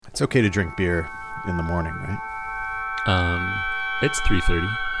It's okay to drink beer in the morning, right? It's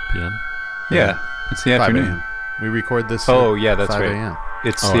 3:30 p.m. Yeah, it's the 5 afternoon. a.m. We record this. Oh, at yeah, that's 5 right. a.m.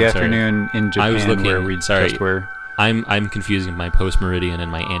 It's Oh, the I'm sorry. afternoon in Japan I was looking. where we sorry, just were. I'm confusing my post-meridian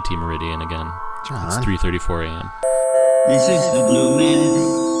and my ante-meridian again. John. It's 3:34 a.m. This is the Blue Man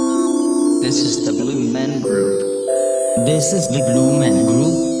Group. This is the Blue Man Group. This is the Blue Man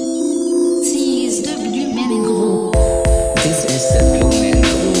Group. This is the Blue Man Group. This is the Blue Man Group.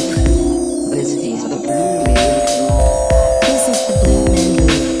 This is the Blue Man Group. This is the Blue Man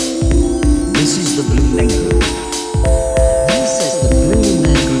Group. This is the Blue Man Group. This is the Blue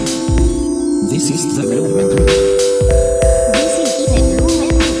Man Group. This is the Blue Man Group. This is the Blue Man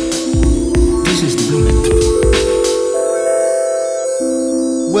Group. This is the Blue Man Group.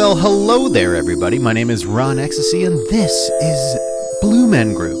 Well, hello there, everybody. My name is Ron Ecstasy, and this is Blue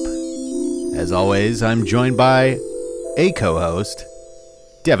Men Group. As always, I'm joined by a co-host,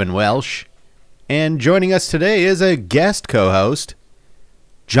 Devin Welsh, and joining us today is a guest co-host,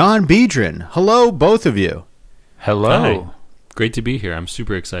 John Biedron. Hello, both of you. Hello. Hi. Great to be here. I'm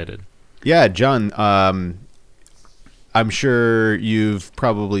super excited. Yeah, John, I'm sure you've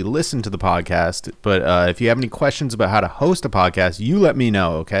probably listened to the podcast, but if you have any questions about how to host a podcast, you let me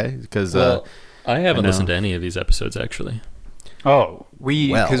know, okay? Because I haven't I know. listened to any of these episodes, actually. Oh,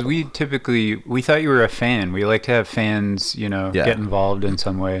 because Well. we thought you were a fan. We like to have fans, Yeah. get involved in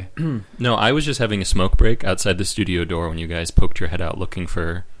some way. No, I was just having a smoke break outside the studio door when you guys poked your head out looking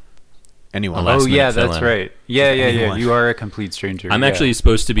for... anyone. Last Oh, minute yeah, fill that's in. right. Yeah. anyone. You are a complete stranger. I'm yeah. actually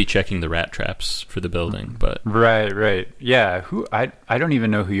supposed to be checking the rat traps for the building, but... Right. Yeah. I don't even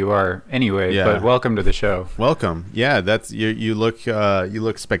know who you are anyway, Yeah. but welcome to the show. Welcome. Yeah, that's you look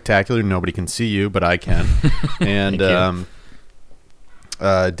spectacular. Nobody can see you, but I can. And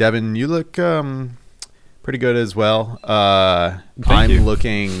Thank Devin, you look pretty good as well. Thank I'm you.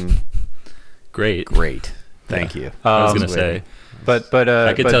 looking Great. great. Thank you. I was Um, going to say, But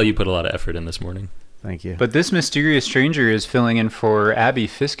I could tell you put a lot of effort in this morning. Thank you. But this mysterious stranger is filling in for Abby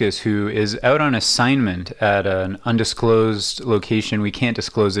Fiscus, who is out on assignment at an undisclosed location. We can't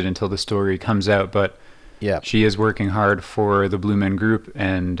disclose it until the story comes out, but yeah, she is working hard for the Blue Men Group,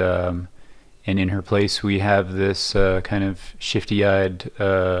 and in her place we have this kind of shifty-eyed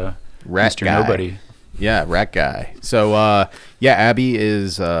rat Mr. guy. Nobody. Yeah, rat guy. So, Abby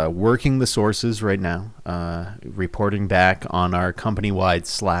is working the sources right now, reporting back on our company-wide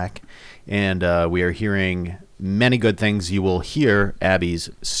Slack, and we are hearing many good things. You will hear Abby's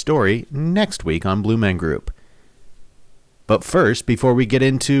story next week on Blue Men Group. But first, before we get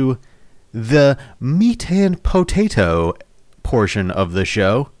into the meat and potato portion of the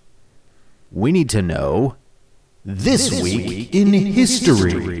show, we need to know this week in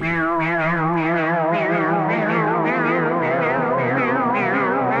history.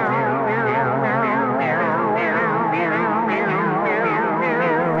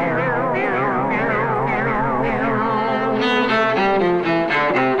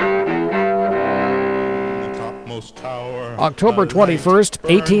 October 21st,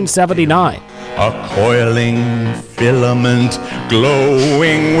 1879. A coiling filament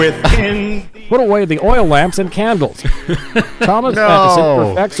glowing within. Put away the oil lamps and candles. Thomas No.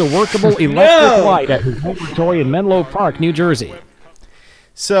 Edison perfects a workable electric light at his laboratory in Menlo Park, New Jersey.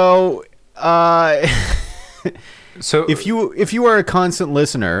 So, So if you are a constant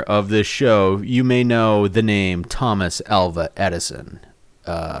listener of this show, you may know the name Thomas Alva Edison.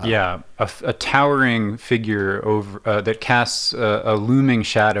 a towering figure over that casts a looming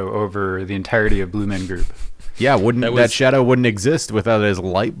shadow over the entirety of Blue Men Group. Yeah, That that was- shadow wouldn't exist without his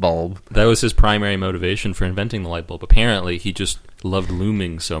light bulb? That was his primary motivation for inventing the light bulb. Apparently, he just loved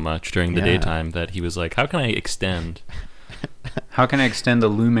looming so much during the Yeah. daytime that he was like, how can I extend How can I extend the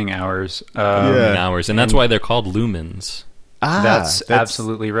looming hours? Yeah. hours? And that's why they're called lumens. That's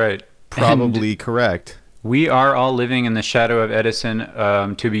absolutely right. probably correct. We are all living in the shadow of Edison,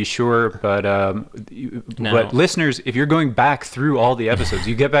 to be sure. But but listeners, if you're going back through all the episodes,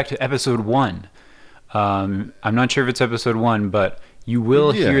 you get back to episode 1. I'm not sure if it's episode 1, but you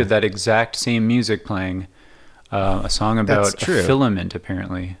will Yeah. hear that exact same music playing. A song about That's true. a filament,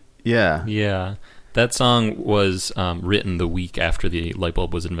 apparently. Yeah. Yeah. That song was written the week after the light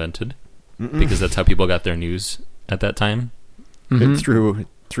bulb was invented because that's how people got their news at that time. Through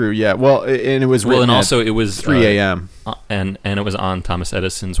yeah. Well, and it was Well, written and also at it was 3 a.m. And it was on Thomas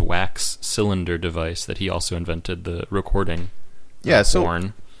Edison's wax cylinder device that he also invented the recording. Yeah, so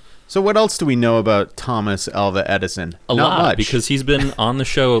horn. So what else do we know about Thomas Alva Edison? A Not lot, much. because he's been on the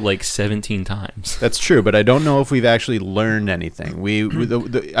show like 17 times. That's true, but I don't know if we've actually learned anything.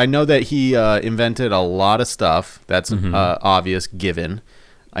 I know that he invented a lot of stuff. That's obvious, given.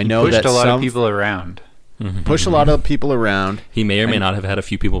 I know pushed that a lot some of people around. pushed a lot of people around. He may or may not have had a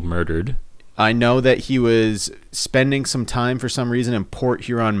few people murdered. I know that he was spending some time for some reason in Port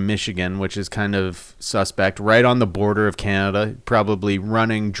Huron, Michigan, which is kind of suspect, right on the border of Canada, probably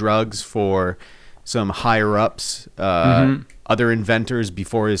running drugs for some higher ups, other inventors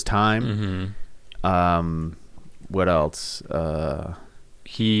before his time. What else? How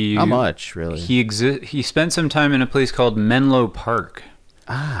much, really? He spent some time in a place called Menlo Park.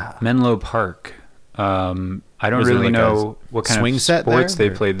 Menlo Park. I don't Was it really like know a what kind swing of set sports there,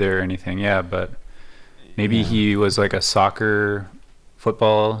 they or? played there or anything. Yeah, but maybe he was like a soccer,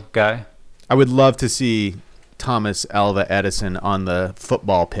 football guy. I would love to see Thomas Alva Edison on the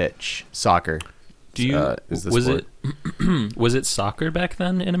football pitch. Soccer. Do you Is the was sport. it was it soccer back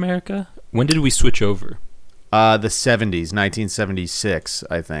then in America? When did we switch over? The 70s, 1976,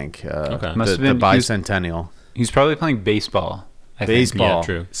 I think. Okay. Must have the been- bicentennial. He's probably playing baseball. I think. Baseball. Yeah,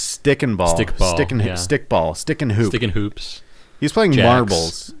 true. Stick and ball. Stick ball, yeah. Stick ball. Stick and hoop. Sticking hoops. He's playing Jacks.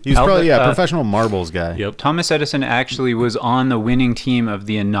 marbles. He's Alva- probably professional marbles guy. Yep. Thomas Edison actually was on the winning team of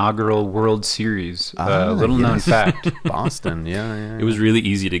the inaugural World Series. Little known fact. Boston, yeah. It was really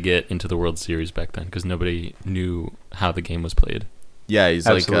easy to get into the World Series back then because nobody knew how the game was played. Yeah, he's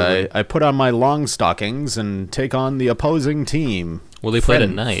Absolutely. like, I put on my long stockings and take on the opposing team. Well, they played at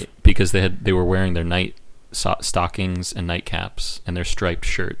Friends. night because they were wearing their night stockings and nightcaps and their striped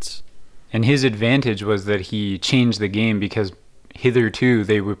shirts. And his advantage was that he changed the game because hitherto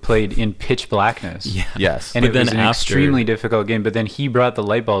they were played in pitch blackness. Yeah. Yes. And But it then was an after- extremely difficult game. But then he brought the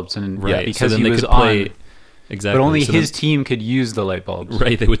light bulbs and Right. because so then he they was could play on. exactly. But only So his then- team could use the light bulbs.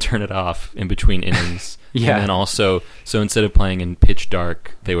 Right, they would turn it off in between innings. Yeah. And then also, so instead of playing in pitch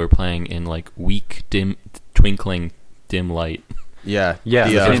dark, they were playing in like weak, twinkling, dim light. Yeah. Yeah,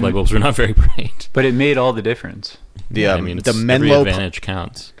 The, The first and- light bulbs were not very bright. But it made all the difference. I mean, it's the every Menlo advantage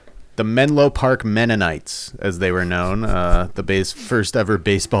counts. the Menlo Park Mennonites, as they were known, the first ever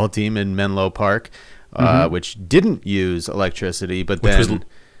baseball team in Menlo Park, which didn't use electricity, but Which was then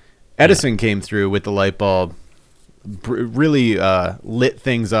Edison came through with the light bulb, really lit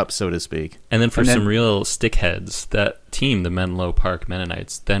things up, so to speak. And then for And then- some real stickheads, that team, the Menlo Park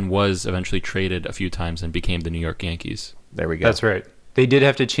Mennonites, then was eventually traded a few times and became the New York Yankees. There we go. That's right. They did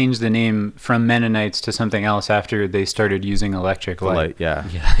have to change the name from Mennonites to something else after they started using electric The light. light, yeah.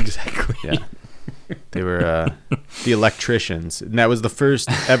 Yeah, exactly. Yeah. They were the electricians. And that was the first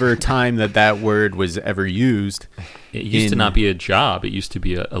ever time that word was ever used. It used to not be a job. It used to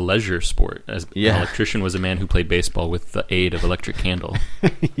be a leisure sport. As Yeah. an electrician was a man who played baseball with the aid of electric candle.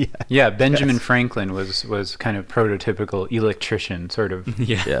 Yeah, Benjamin Franklin was kind of prototypical electrician, sort of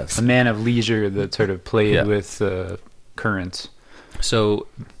Yeah. Yes. a man of leisure that sort of played Yeah. with currents. So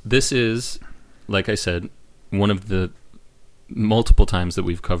this is, like I said, one of the multiple times that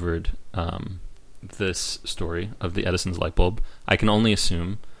we've covered this story of the Edison's light bulb. I can only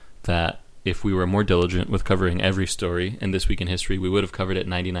assume that if we were more diligent with covering every story in This Week in History, we would have covered it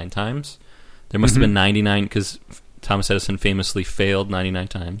 99 times. There must have been 99 because Thomas Edison famously failed 99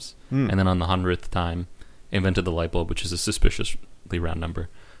 times, and then on the 100th time invented the light bulb, which is a suspiciously round number.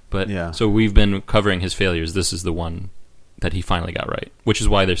 But Yeah. so we've been covering his failures. This is the one that he finally got right, which is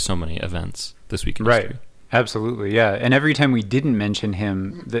why there's so many events this week in history. Absolutely, yeah. And every time we didn't mention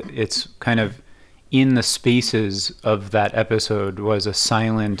him, it's kind of in the spaces of that episode was a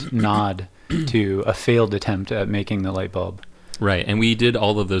silent nod to a failed attempt at making the light bulb. Right, and we did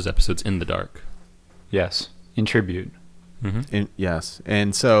all of those episodes in the dark. Yes, in tribute. Yes.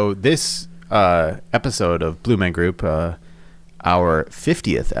 And so this episode of Blue Man Group, our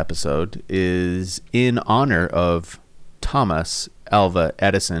 50th episode, is in honor of Thomas Alva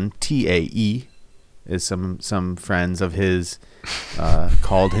Edison, TAE, as some friends of his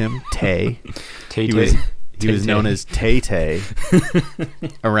called him, Tay. He was known as Tay-Tay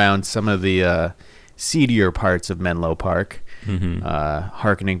around some of the seedier parts of Menlo Park,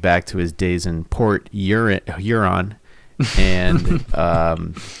 hearkening back to his days in Port Huron. And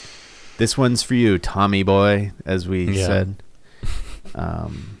this one's for you, Tommy boy, as we said.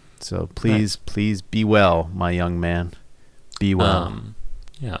 So please be well, my young man. Be well.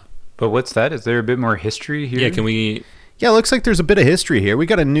 Yeah. But what's that? Is there a bit more history here? Yeah, can we... Yeah, it looks like there's a bit of history here. We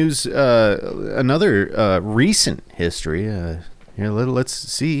got another recent history. Here, let's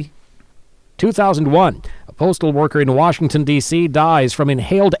see. 2001. A postal worker in Washington, D.C. dies from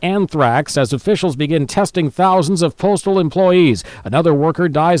inhaled anthrax as officials begin testing thousands of postal employees. Another worker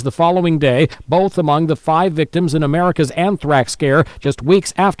dies the following day, both among the 5 victims in America's anthrax scare just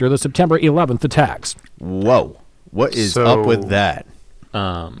weeks after the September 11th attacks. Whoa. What is So- up with that?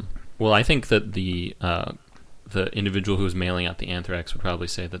 Well, I think that the the individual who was mailing out the anthrax would probably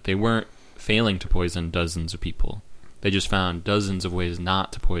say that they weren't failing to poison dozens of people. They just found dozens of ways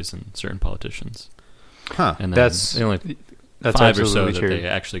not to poison certain politicians. Huh. And then That's only that's 5 or so absolutely that true. they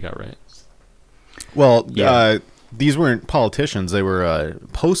actually got right. Well, Yeah. these weren't politicians; they were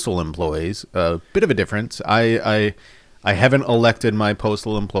postal employees. Bit of a difference. I haven't elected my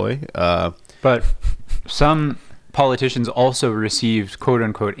postal employee. But some politicians also received quote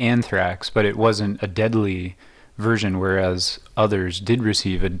unquote anthrax, but it wasn't a deadly version, whereas others did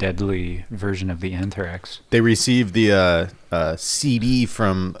receive a deadly version of the anthrax. They received the CD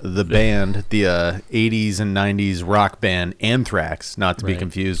from the band, the 80s and 90s rock band Anthrax, not to be Right.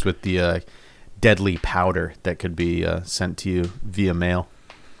 confused with the deadly powder that could be sent to you via mail.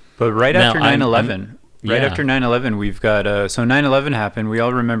 But right Now, after I'm- 9/11, right yeah. after 9/11, we've got so 9/11 happened. We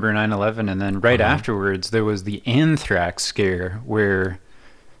all remember 9/11, and then right afterwards there was the anthrax scare, where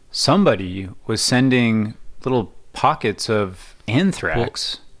somebody was sending little pockets of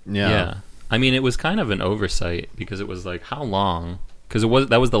anthrax. Yeah. I mean, it was kind of an oversight because it was like, how long? Because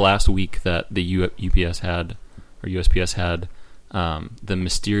that was the last week that the UPS had, or USPS had, the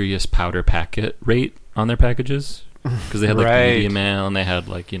mysterious powder packet rate on their packages. Because they had like Right. media mail and they had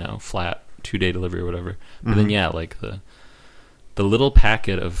like, flat 2-day delivery or whatever. But then like the little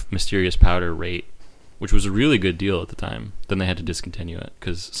packet of mysterious powder rate, which was a really good deal at the time, then they had to discontinue it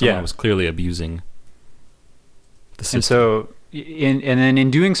because someone Yeah. was clearly abusing the system. And so, and then in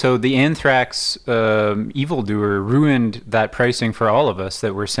doing so, the anthrax evildoer ruined that pricing for all of us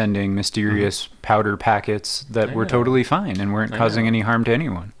that were sending mysterious powder packets that I were know. totally fine and weren't I causing know. any harm to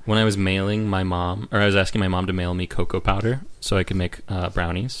anyone. When I was mailing my mom, or I was asking my mom to mail me cocoa powder so I could make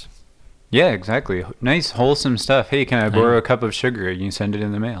brownies. Yeah, exactly. Nice, wholesome stuff. Hey, can I know. borrow a cup of sugar? You send it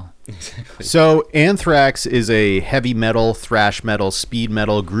in the mail. So Anthrax is a heavy metal, thrash metal, speed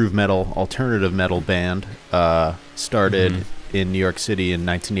metal, groove metal, alternative metal band. Started in New York City in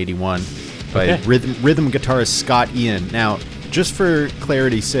 1981 by Okay. rhythm guitarist Scott Ian. Now, just for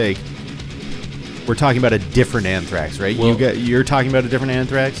clarity's sake, we're talking about a different Anthrax, right? Well- You're talking about a different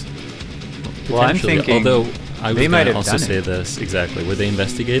Anthrax? Well, I'm Potentially, thinking although I was they might going to have also done say it. this exactly. Were they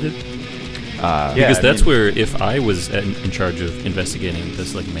investigated? Yeah, Because I that's mean, where, if I was in charge of investigating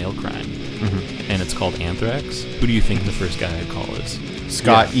this like mail crime, and it's called anthrax, who do you think the first guy I'd call is?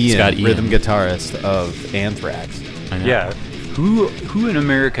 Scott Ian, Scott Ian. rhythm guitarist of Anthrax. I know. Yeah. Who in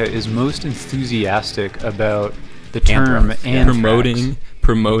America is most enthusiastic about the term Anthrax. anthrax?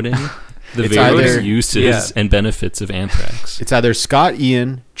 promoting the It's various either- uses yeah. and benefits of anthrax. It's either Scott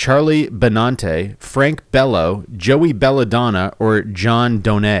Ian, Charlie Benante, Frank Bello, Joey Belladonna, or John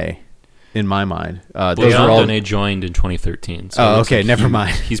Donay, in my mind. Well, Those John are all... Donay joined in 2013. So Oh, it looks okay, like never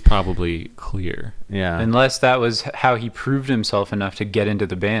mind. He's probably clear. Yeah. Unless that was how he proved himself enough to get into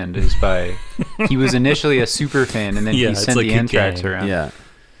the band, is by he was initially a super fan and then Yeah, he it's sent like the a anthrax gang. around. Yeah.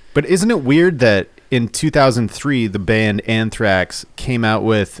 But isn't it weird that in 2003 the band Anthrax came out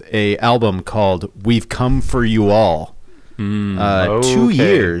with a album called We've Come for You All? 2 Okay.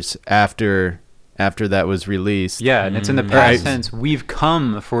 years after that was released. Yeah, and it's in the past Right. tense. We've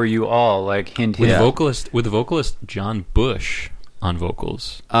come for you all, like hint, With hint. the vocalist John Bush on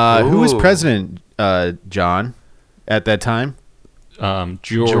vocals. Who was Ooh. president, John, at that time?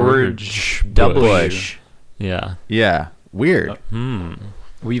 George W. Bush. Yeah. Yeah. Weird.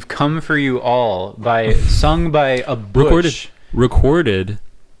 We've come for you all by sung by a Bush. Recorded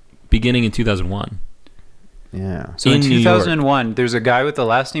beginning in 2001. Yeah. So in in New York. 2001, there's a guy with the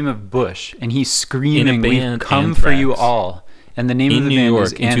last name of Bush, and he's screaming, "We've band, come for you Anthrax. all!" And the name of In the New band York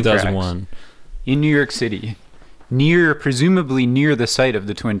is in Anthrax. 2001. In New York City, presumably near the site of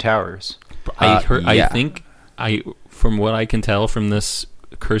the Twin Towers. I yeah. think from what I can tell from this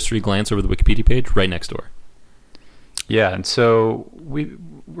cursory glance over the Wikipedia page, right next door. Yeah, and so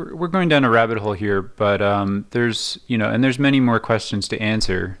we're going down a rabbit hole here, but there's and there's many more questions to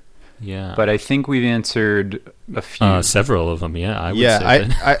answer. Yeah. But I think we've answered a few. Several of them, yeah. I would Yeah, say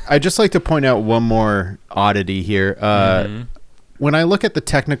that. I just like to point out one more oddity here. When I look at the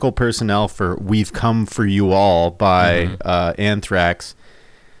technical personnel for "We've Come for You All" by Anthrax,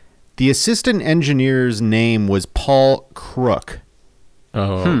 the assistant engineer's name was Paul Crook.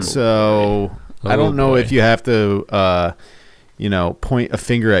 Oh. So I don't know boy. if you have to, point a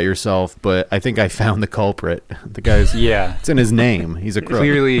finger at yourself, but I think I found the culprit. The guy's Yeah. it's in his name. He's a crook.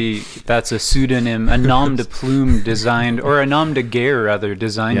 Clearly, that's a pseudonym, a nom de plume designed, or a nom de guerre rather,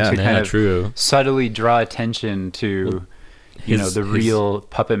 designed Yeah, to yeah, kind of true. subtly draw attention to, the real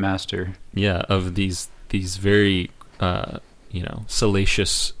puppet master. Yeah, of these very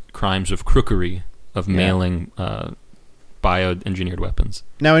salacious crimes of crookery, of mailing bioengineered weapons.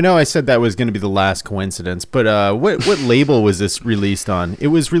 Now, I know I said that was going to be the last coincidence, but what label was this released on? It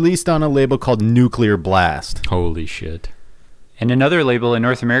was released on a label called Nuclear Blast. Holy shit. And another label in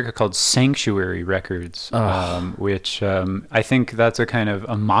North America called Sanctuary Records, which I think that's a kind of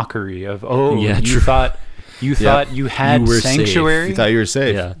a mockery of, you thought you had were Sanctuary? You thought you were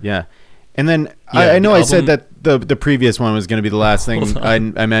safe. Yeah. And then Yeah, I know the I said album- that the previous one was going to be the last thing I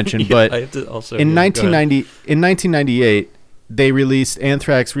mentioned, but I have to also, in go ahead. 1998,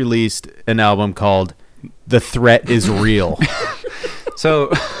 Anthrax released an album called "The Threat Is Real."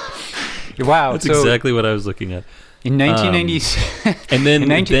 So, wow. That's so exactly what I was looking at. in 1990, And then, in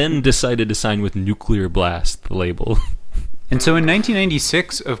 19 then decided to sign with Nuclear Blast, the label. and so in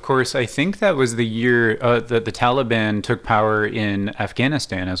 1996, of course, I think that was the year that the Taliban took power in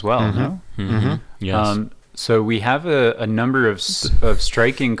Afghanistan as well. No? Yes. So we have a number of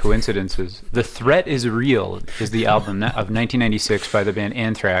striking coincidences. The Threat Is Real is the album of 1996 by the band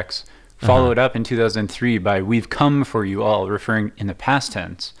Anthrax, followed up in 2003 by We've Come For You All, referring in the past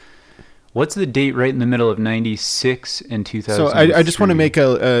tense. What's the date right in the middle of 96 and 2000? So I just want to make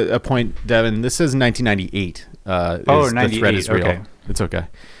a point, Devin. This says 1998. The 98. Threat Is Real. Okay. It's okay.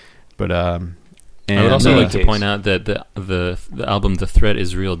 But I would also in like any to point out that the album "The Threat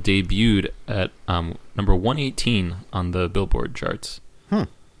Is Real" debuted at number 118 on the Billboard charts. Okay.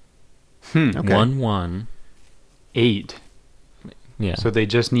 1-1. 8. Yeah. So they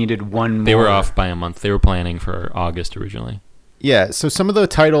just needed one more. They were off by a month. They were planning for August originally. Yeah, so some of the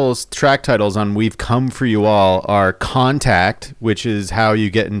track titles on We've Come For You All are Contact, which is how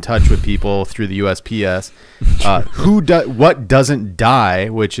you get in touch with people through the USPS. What Doesn't Die,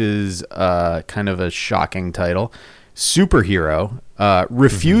 which is kind of a shocking title. Superhero,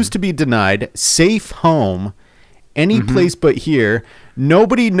 Refuse to Be Denied, Safe Home, Any Place But Here,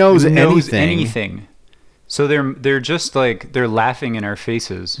 Nobody Knows anything. So they're just like, they're laughing in our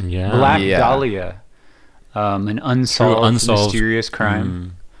faces. Yeah. Black Yeah. Dahlia. An unsolved mysterious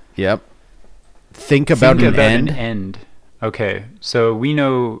crime. Yep. Think About an End. Okay, so we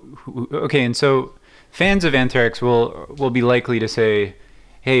know. And so fans of Anthrax will be likely to say,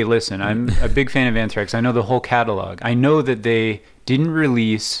 "Hey, listen, I'm a big fan of Anthrax. I know the whole catalog. I know that they didn't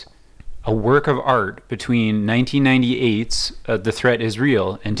release a work of art between 1998's The Threat Is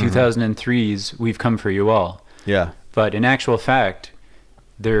Real and 2003's We've Come For You All. Yeah. But in actual fact,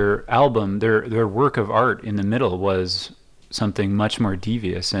 their album, their work of art in the middle was something much more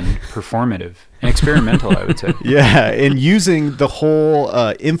devious and performative and experimental, I would say. Yeah, and using the whole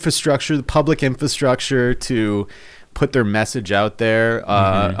infrastructure, the public infrastructure, to put their message out there.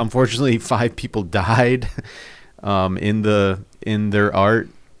 Unfortunately, 5 people died in their art,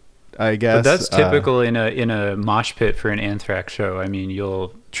 I guess. But that's typical in a mosh pit for an Anthrax show. I mean,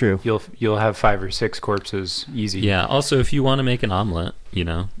 you'll have 5 or 6 corpses easy. Yeah. Also, if you want to make an omelet, you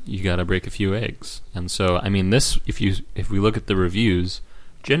got to break a few eggs. And so, I mean, if we look at the reviews,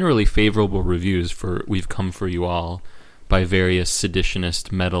 generally favorable reviews for We've Come For You All by various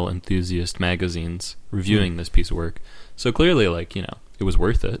seditionist metal enthusiast magazines reviewing this piece of work. So clearly, it was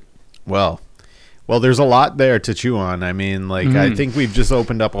worth it. Well, there's a lot there to chew on. I mean, I think we've just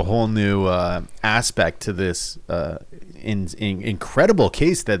opened up a whole new aspect to this incredible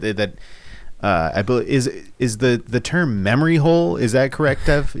case that I believe is the term memory hole. Is that correct,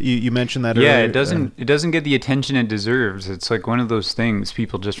 Dev? You mentioned that earlier. Yeah, it doesn't get the attention it deserves. It's like one of those things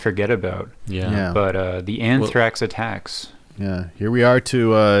people just forget about. Yeah. But the Anthrax attacks. Yeah, here we are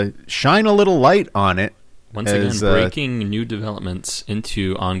to shine a little light on it. Once again, breaking new developments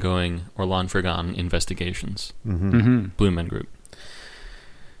into ongoing or long-forgotten investigations. Blue Men Group.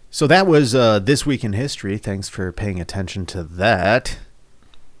 So that was This Week in History. Thanks for paying attention to that.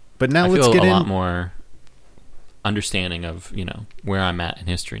 But now let's get a lot more understanding of where I'm at in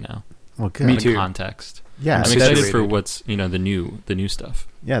history now. Well, good. Me too. Context. Yeah, I'm excited for what's the new stuff.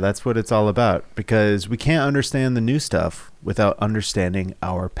 Yeah, that's what it's all about, because we can't understand the new stuff without understanding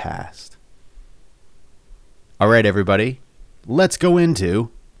our past. All right, everybody, let's go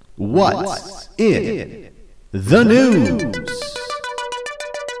into what's in the news.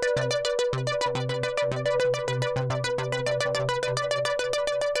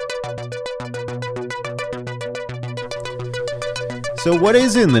 So what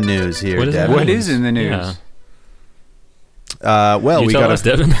is in the news here, Devin? What is in the news? Yeah. Well, we tell got us,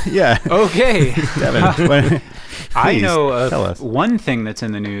 Devin. Yeah. Okay. Devin, I know tell us. one thing that's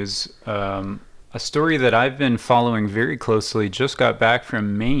in the news. A story that I've been following very closely. Just got back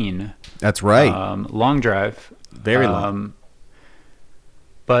from Maine. That's right. Long drive. Very long.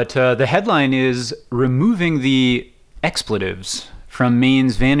 But the headline is "Removing the expletives from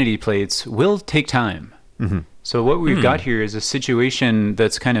Maine's vanity plates will take time." So what we've got here is a situation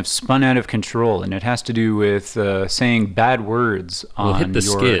that's kind of spun out of control, and it has to do with saying bad words Well, hit on the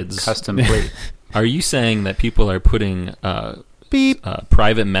your skids. custom plate. Are you saying that people are putting Beep.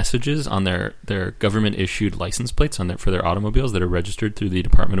 private messages on their government-issued license plates for their automobiles that are registered through the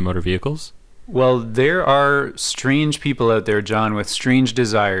Department of Motor Vehicles? Well, there are strange people out there, John, with strange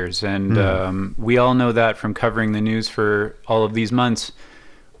desires, and we all know that from covering the news for all of these months.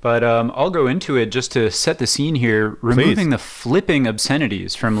 But I'll go into it just to set the scene here. Removing the flipping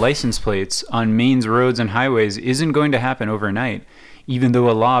obscenities from license plates on Maine's roads and highways isn't going to happen overnight, even though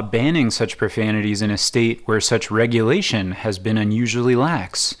a law banning such profanities in a state where such regulation has been unusually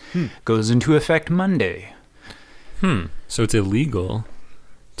lax goes into effect Monday. So it's illegal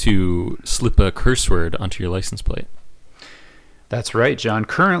to slip a curse word onto your license plate. That's right, John.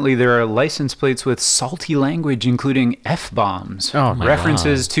 Currently, there are license plates with salty language, including F-bombs, Oh, my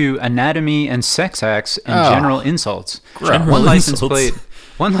references to anatomy and sex acts, and general insults. General One license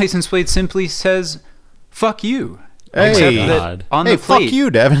insults. plate simply says, "Fuck you." Hey. Except God. that on Hey, the plate, fuck you,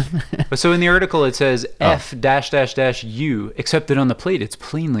 Devin. So in the article it says F-U, except that on the plate it's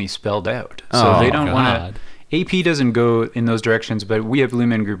plainly spelled out. So Oh, they don't want God. to. AP doesn't go in those directions, but we have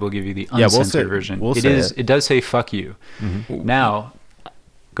Lumen Group will give you the Yeah, uncensored version. we'll say it. It does say "fuck you." Now,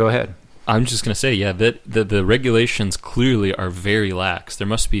 go ahead. I'm just going to say, that the regulations clearly are very lax. There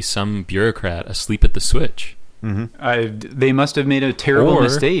must be some bureaucrat asleep at the switch. They must have made a terrible Or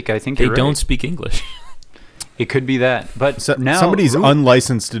mistake. I think They you're don't right. speak English. It could be that, but now Somebody's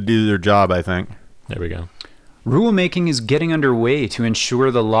unlicensed to do their job, I think. There we go. rulemaking is getting underway to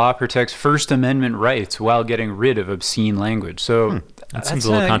ensure the law protects First Amendment rights while getting rid of obscene language. So That seems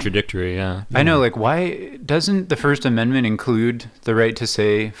a little contradictory, yeah. I know, like, why doesn't the First Amendment include the right to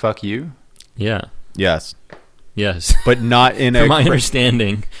say "fuck you"? Yeah. Yes. Yes. But not in From a... my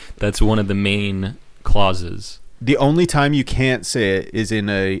understanding, that's one of the main clauses. The only time you can't say it is in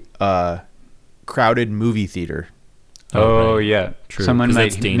a crowded movie theater Oh, right. yeah, True, someone 'cause might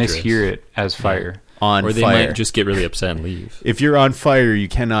that's dangerous. mishear it as fire. on Or they fire. might just get really upset and leave. If you're on fire, you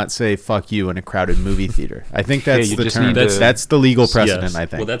cannot say "fuck you" in a crowded movie theater. I think that's you the just term. need to- That's the legal precedent. Yes. I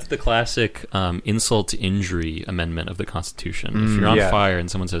think. Well, that's the classic insult to injury amendment of the Constitution. If you're on yeah. fire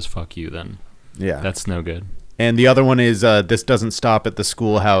and someone says "fuck you," then yeah. that's no good. And the other one is this doesn't stop at the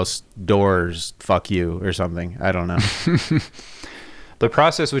schoolhouse doors. Fuck you or something. I don't know. The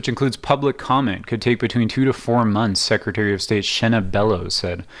process, which includes public comment, could take between 2 to 4 months, Secretary of State Shenna Bellows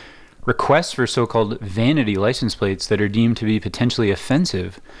said. Requests for so-called vanity license plates that are deemed to be potentially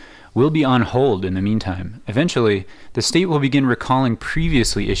offensive will be on hold in the meantime. Eventually, the state will begin recalling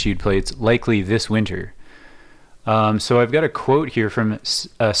previously issued plates, likely this winter. So I've got a quote here from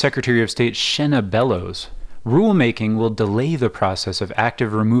Secretary of State Shenna Bellows. Rulemaking will delay the process of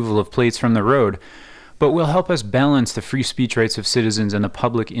active removal of plates from the road, but will help us balance the free speech rights of citizens and the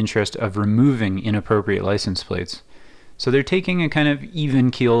public interest of removing inappropriate license plates. So they're taking a kind of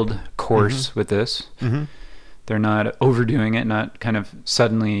even-keeled course with this. They're not overdoing it, not kind of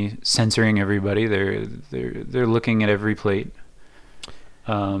suddenly censoring everybody. They're looking at every plate.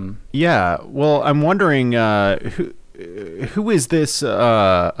 Yeah. Well, I'm wondering who is this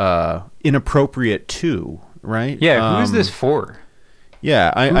inappropriate to? Right? Yeah, who is this for?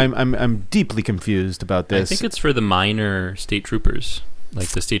 Yeah, I'm deeply confused about I this. think it's for the minor state troopers, like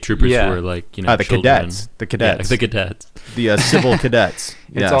the state troopers Yeah. who are like the the children. cadets. The Yeah, cadets. the cadets. the civil cadets.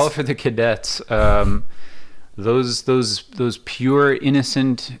 It's Yes. all for the cadets. Those pure,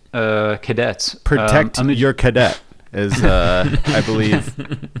 innocent cadets. Protect your cadet, as I believe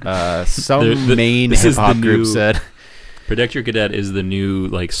some Maine this is hip hop the group new- said. Protect Your Cadet is the new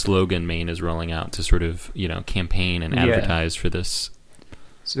slogan Maine is rolling out to sort of campaign and Yeah. advertise for this.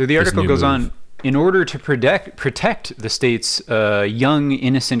 So the article new goes move. on. In order to protect the state's young,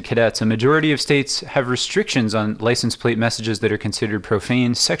 innocent cadets, a majority of states have restrictions on license plate messages that are considered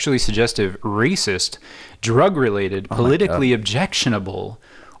profane, sexually suggestive, racist, drug-related, politically objectionable,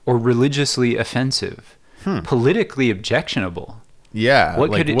 or religiously offensive. Politically objectionable. Yeah. What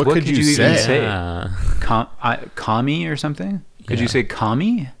like, could it- what what could could you you even say? say? Yeah. Commie or something? Could Yeah. you say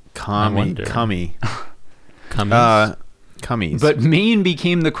commie? Cummies. Cummings. Cummies. But Maine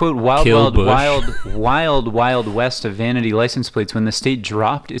became the quote wild, Kill wild, Bush. wild west of vanity license plates when the state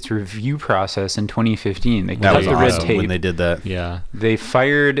dropped its review process in 2015. They that cut was the red awesome tape. when they did that. Yeah. They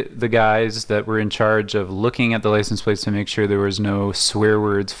fired the guys that were in charge of looking at the license plates to make sure there was no swear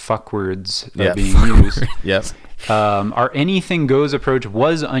words, fuck words Yeah, being fuck used. Yep. Our anything goes approach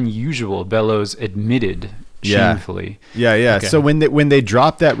was unusual, Bellows admitted Yeah. shamefully. Yeah, yeah. Okay. So when they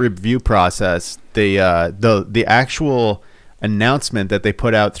dropped that review process, they the actual announcement that they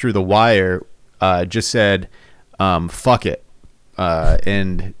put out through the wire just said, "Fuck it,"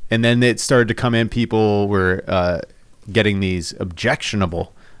 and then it started to come in. People were getting these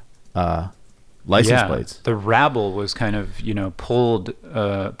objectionable license plates. The rabble was kind of pulled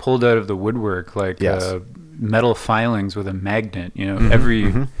out of the woodwork like metal filings with a magnet.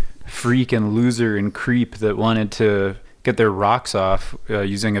 Every freak and loser and creep that wanted to get their rocks off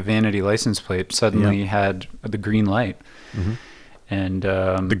using a vanity license plate suddenly had the green light. And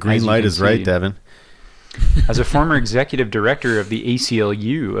the green light is right, Devin. As a former executive director of the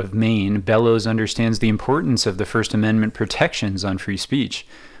ACLU of Maine, Bellows understands the importance of the First Amendment protections on free speech.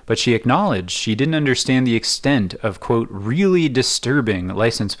 But she acknowledged she didn't understand the extent of, quote, really disturbing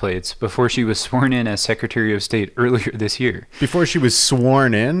license plates before she was sworn in as Secretary of State earlier this year. Before she was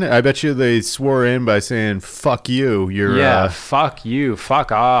sworn in? I bet you they swore in by saying, fuck you. You're, fuck you.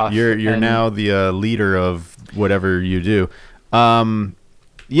 Fuck off. You're now the leader of whatever you do.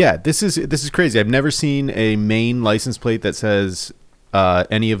 This is crazy. I've never seen a Maine license plate that says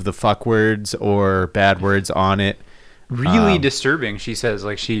any of the fuck words or bad words on it. Really disturbing, she says.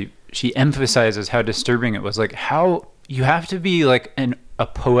 Like she emphasizes how disturbing it was. Like how you have to be like a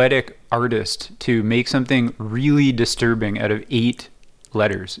poetic artist to make something really disturbing out of 8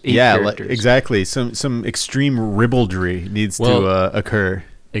 letters. 8 characters. Exactly. Some extreme ribaldry needs to occur.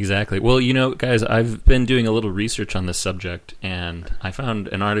 Exactly. Well, guys, I've been doing a little research on this subject, and I found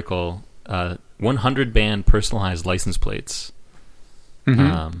an article, 100 banned personalized license plates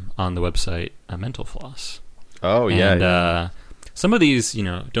on the website Mental Floss. Oh, yeah. And some of these,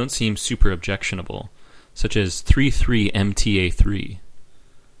 don't seem super objectionable, such as 33MTA3.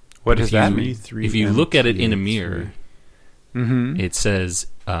 What does that mean? If you look at it in a mirror, it says,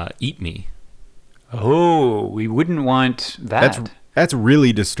 eat me. Oh, we wouldn't want that. That's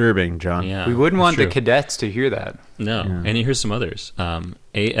really disturbing, John. Yeah, we wouldn't want the cadets to hear that. No. Yeah. And here's some others.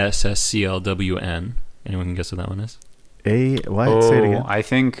 ASSCLWN. Anyone can guess what that one is? Say it again. I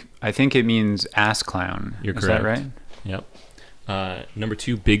think it means ass clown. You're correct. Is that right? Yep. Number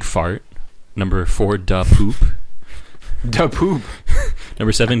 2, big fart. Number 4, da poop. Da poop.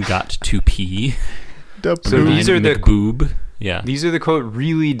 Number 7, got to pee. Da poop. So these are the boob. Yeah. These are the quote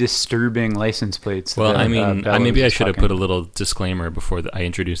really disturbing license plates. Well, maybe I should have put a little disclaimer before I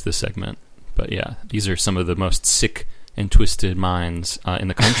introduced this segment. But yeah, these are some of the most sick and twisted minds in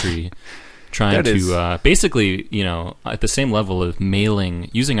the country. Trying to basically, at the same level of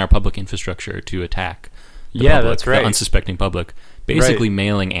using our public infrastructure to attack the public, that's right. the unsuspecting public, basically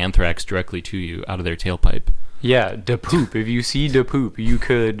mailing anthrax directly to you out of their tailpipe. Yeah, da poop. If you see da poop, you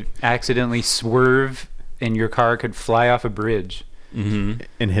could accidentally swerve and your car could fly off a bridge. And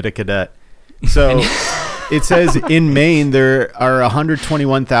hit a cadet. So it says in Maine there are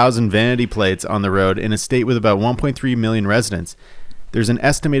 121,000 vanity plates on the road in a state with about 1.3 million residents. There's an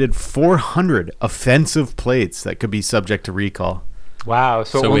estimated 400 offensive plates that could be subject to recall. Wow,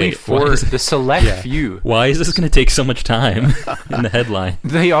 so only for the select few. Why is this going to take so much time in the headline?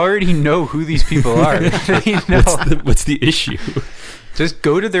 They already know who these people are. They know. What's the issue? Just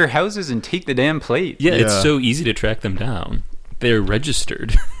go to their houses and take the damn plate. Yeah, it's so easy to track them down. They're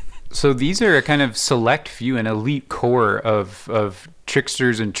registered. So these are a kind of select few, an elite core of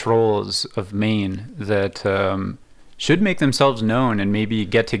tricksters and trolls of Maine that should make themselves known and maybe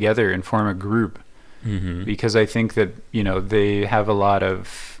get together and form a group. Because I think that, they have a lot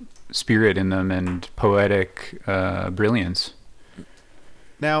of spirit in them and poetic brilliance.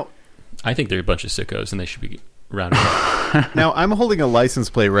 Now, I think they're a bunch of sickos and they should be rounded up. Now, I'm holding a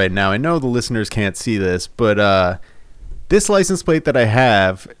license plate right now. I know the listeners can't see this, but this license plate that I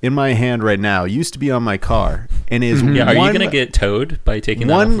have in my hand right now used to be on my car and is are you going to get towed by taking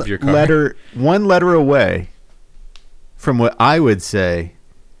that off of your car? One letter away from what I would say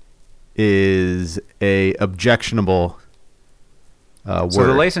is a objectionable word. So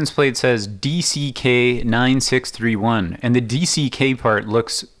the license plate says DCK 9631, and the DCK part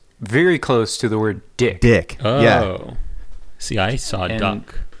looks very close to the word dick. Dick. Oh. Yeah. See, I saw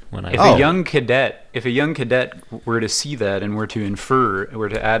duck when I. If a young cadet were to see that and were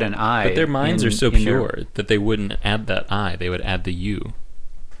to add an I, but their minds are so pure that they wouldn't add that I; they would add the U.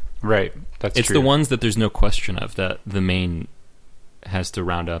 Right. That's it's true. the ones that there's no question of that the Maine has to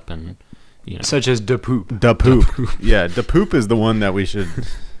round up and. Such as da poop. Da poop. Yeah, da poop is the one that we should.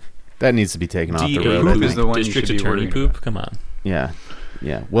 That needs to be taken off the road. Poop is the one District you should be Attorney worried poop. about. Come on. Yeah.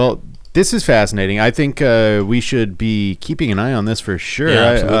 Well, this is fascinating. I think we should be keeping an eye on this for sure. Yeah,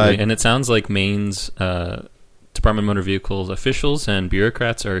 absolutely. And it sounds like Maine's Department of Motor Vehicles officials and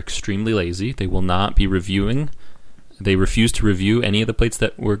bureaucrats are extremely lazy. They will not be reviewing. They refuse to review any of the plates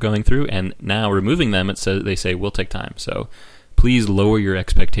that we're going through, and now removing them. They say will take time. So. please lower your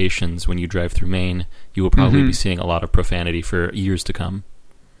expectations when you drive through Maine. You will probably be seeing a lot of profanity for years to come.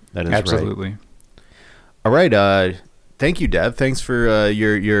 That is Absolutely. right. All right. Thank you, Dev. Thanks for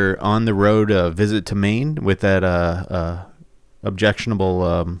your on the road visit to Maine with that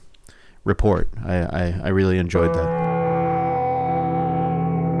objectionable report. I really enjoyed that.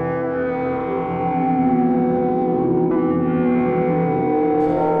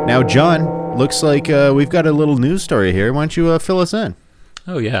 Now, John, looks like we've got a little news story here. Why don't you fill us in?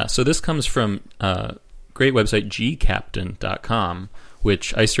 Oh, yeah. So this comes from great website gcaptain.com,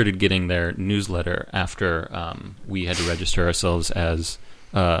 which I started getting their newsletter after we had to register ourselves as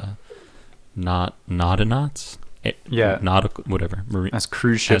nautics. Yeah. Nautical, whatever. As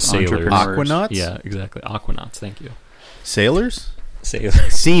cruise ship as sailors. entrepreneurs. Aquanauts? Yeah, exactly. Aquanauts. Thank you. Sailors?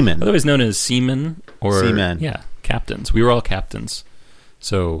 Sailors. Seamen. Otherwise known as seamen or Seamen. Yeah, captains. We were all captains.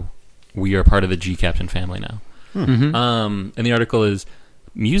 So we are part of the G Captain family now. Mm-hmm. And the article is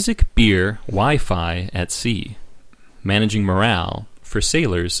Music, Beer, Wi-Fi at Sea. Managing Morale for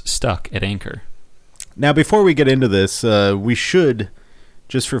Sailors Stuck at Anchor. Now, before we get into this, we should,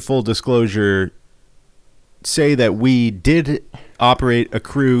 just for full disclosure, say that we did operate a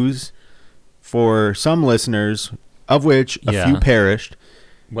cruise for some listeners, of which a few perished,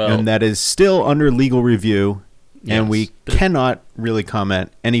 and that is still under legal review. And we cannot really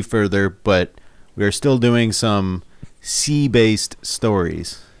comment any further, but we are still doing some sea-based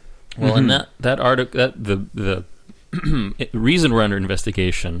stories. Well, and that article, the reason we're under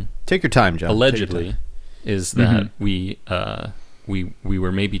investigation, take your time, John. Allegedly, is that we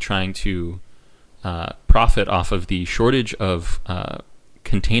were maybe trying to profit off of the shortage of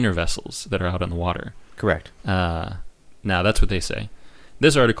container vessels that are out on the water. Correct. Now that's what they say.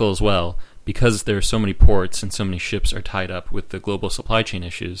 This article as well. Because there are so many ports and so many ships are tied up with the global supply chain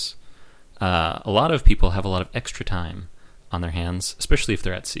issues, a lot of people have a lot of extra time on their hands, especially if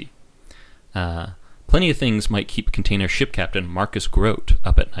they're at sea. Plenty of things might keep container ship captain Marcus Grote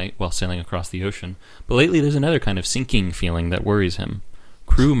up at night while sailing across the ocean, but lately there's another kind of sinking feeling that worries him.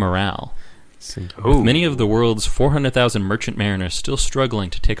 Crew morale. With many of the world's 400,000 merchant mariners still struggling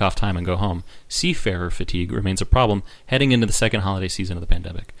to take off time and go home, seafarer fatigue remains a problem heading into the second holiday season of the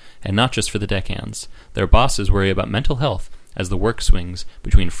pandemic. And not just for the deckhands. Their bosses worry about mental health as the work swings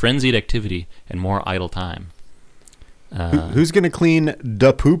between frenzied activity and more idle time. Who's going to clean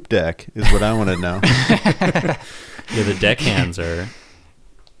the poop deck is what I want to know. Yeah, the deckhands are...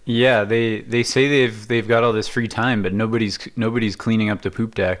 Yeah, they say they've got all this free time, but nobody's cleaning up the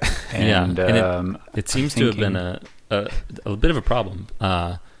poop deck. And, and it seems to have been a bit of a problem.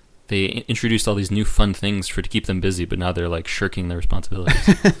 They introduced all these new fun things to keep them busy, but now they're like shirking their responsibilities.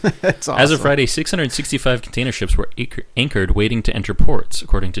 That's awesome. As of Friday, 665 container ships were anchored waiting to enter ports,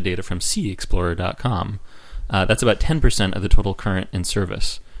 according to data from SeaExplorer.com. That's about 10% of the total current in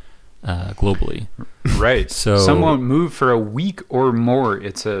service globally. Right. So some won't move for a week or more,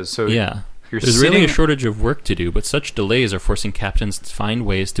 it says. So yeah. You're There's really a shortage of work to do, but such delays are forcing captains to find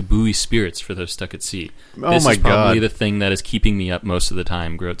ways to buoy spirits for those stuck at sea. This is probably the thing that is keeping me up most of the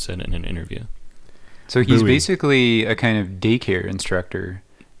time, Grote said in an interview. So he's basically a kind of daycare instructor,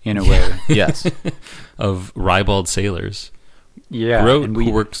 in a way. Yes. Of ribald sailors. Yeah. Grote,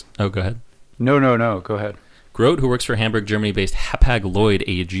 who works... Oh, go ahead. No. Go ahead. Grote, who works for Hamburg, Germany-based Hapag-Lloyd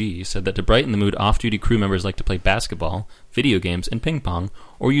AG, said that to brighten the mood, off-duty crew members like to play basketball, video games, and ping pong,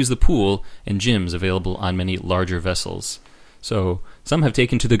 or use the pool and gyms available on many larger vessels. So some have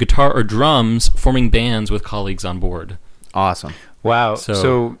taken to the guitar or drums, forming bands with colleagues on board. Awesome. Wow.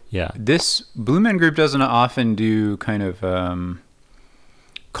 So yeah. This Blue Men Group doesn't often do kind of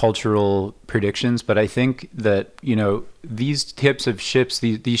cultural predictions, but I think that, these types of ships,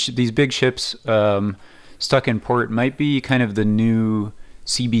 these big ships stuck in port might be kind of the new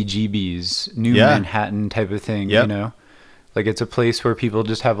CBGBs, new Manhattan type of thing, Like it's a place where people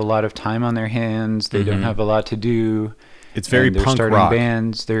just have a lot of time on their hands. They don't have a lot to do. It's very they're punk starting rock.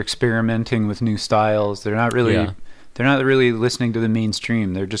 bands. They're experimenting with new styles. They're not really listening to the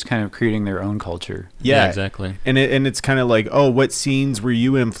mainstream. They're just kind of creating their own culture. Yeah, exactly. And it's kind of like, oh, what scenes were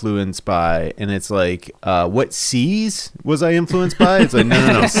you influenced by? And it's like, what seas was I influenced by? It's like,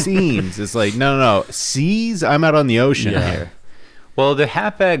 no, scenes. It's like, no, seas? I'm out on the ocean here. Well, the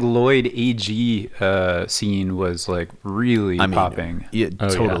Hapag-Lloyd AG scene was like really popping. Yeah,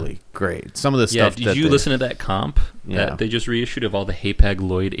 totally great. Some of the stuff. Did you listen to that comp that they just reissued of all the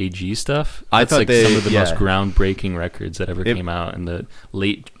Hapag-Lloyd AG stuff? I thought some of the most groundbreaking records that ever came out in the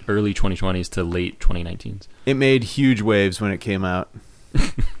early 2020s to late 2019s. It made huge waves when it came out.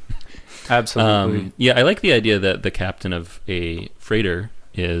 Absolutely. I like the idea that the captain of a freighter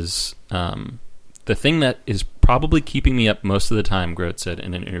is the thing that is probably keeping me up most of the time, Grote said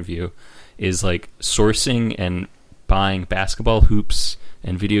in an interview, is like sourcing and buying basketball hoops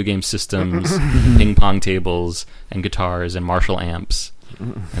and video game systems, ping pong tables and guitars and Marshall amps.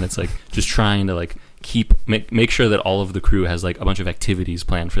 And it's like just trying to like make sure that all of the crew has like a bunch of activities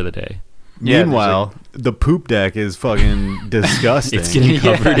planned for the day. Yeah, Meanwhile, the poop deck is fucking disgusting. It's getting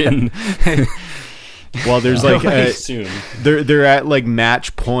covered in. Well, there's like soon. they're at like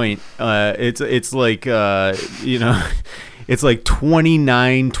match point. It's like it's like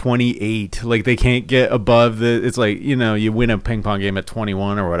 29-28. Like they can't get above the. It's like you win a ping pong game at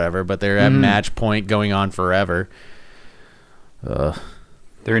 21 or whatever, but they're at match point going on forever.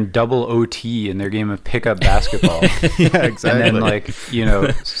 They're in double OT in their game of pickup basketball. Yeah, exactly. And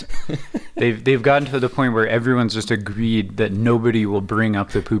then they've gotten to the point where everyone's just agreed that nobody will bring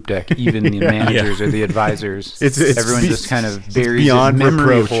up the poop deck, even the managers or the advisors. Everyone just kind of buries it,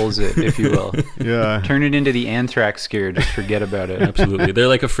 memory holes it, if you will. Yeah. Turn it into the anthrax scare. Just forget about it. Absolutely. They're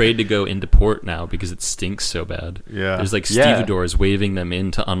like afraid to go into port now because it stinks so bad. Yeah. There's like stevedores waving them in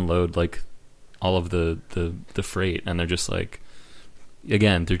to unload like all of the freight, and they're just like,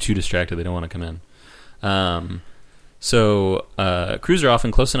 again, they're too distracted. They don't want to come in. So crews are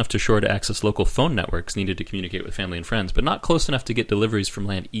often close enough to shore to access local phone networks needed to communicate with family and friends, but not close enough to get deliveries from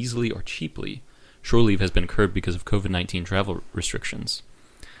land easily or cheaply. Shore leave has been curbed because of COVID-19 travel restrictions.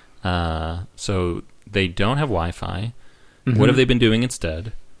 So they don't have Wi-Fi. Mm-hmm. What have they been doing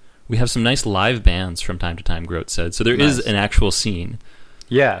instead? We have some nice live bands from time to time, Grote said. So there is an actual scene.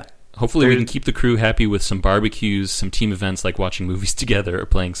 Yeah. Hopefully we can keep the crew happy with some barbecues, some team events like watching movies together or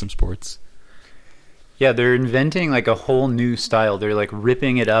playing some sports. Yeah, they're inventing like a whole new style. They're like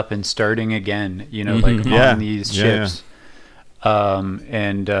ripping it up and starting again, on these ships.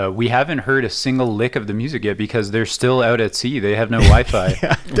 And we haven't heard a single lick of the music yet because they're still out at sea. They have no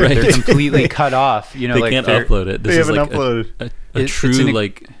Wi-Fi. They're completely cut off. They can't upload it. This they is haven't like uploaded. a true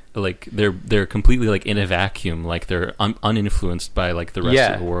like they're completely like in a vacuum, like they're uninfluenced by like the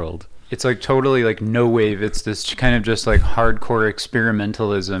rest of the world. It's like totally like no wave. It's this kind of just like hardcore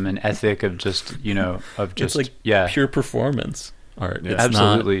experimentalism and ethic of just it's like pure performance art. It's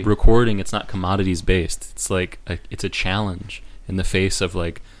absolutely not recording. It's not commodities based. It's like it's a challenge in the face of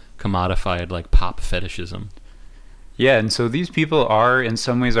like commodified like pop fetishism. Yeah, and so these people are in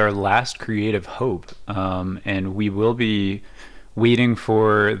some ways our last creative hope, and we will be waiting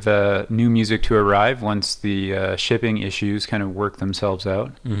for the new music to arrive once the shipping issues kind of work themselves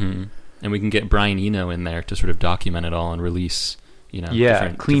out. Mm-hmm. And we can get Brian Eno in there to sort of document it all and release,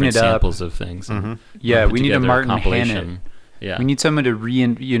 different samples of things. Mm-hmm. Yeah, we need a Martin Hannett. Yeah, we need someone to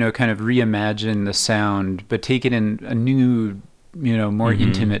kind of reimagine the sound, but take it in a new, more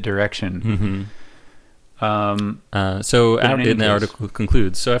intimate direction. Mm-hmm. So the article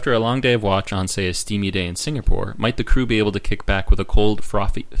concludes, so after a long day of watch on, say, a steamy day in Singapore, might the crew be able to kick back with a cold,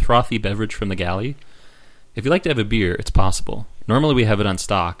 frothy beverage from the galley? If you like to have a beer, it's possible. Normally we have it on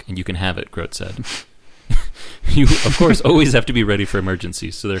stock, and you can have it, Grote said. You, of course, always have to be ready for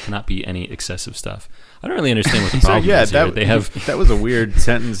emergencies, so there cannot be any excessive stuff. I don't really understand what the problem is here. That was a weird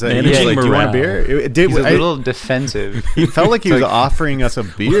sentence. Managing like, do you want a morale. beer? He's a little defensive. He felt like he was offering us a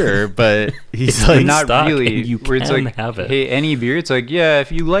beer, but he's like, not stock, really. and you where it's can like, have it. Hey, any beer? It's like, yeah,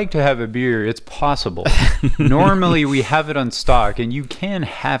 if you like to have a beer, it's possible. Normally we have it on stock, and you can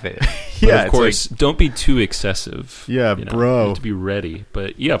have it. But of course, don't be too excessive. Yeah, bro. You have to be ready.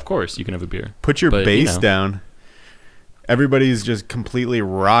 But yeah, of course, you can have a beer. Put your bass down. Everybody's just completely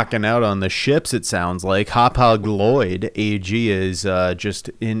rocking out on the ships, it sounds like. Hapag Lloyd AG is just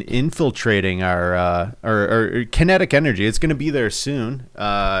infiltrating our kinetic energy. It's going to be there soon,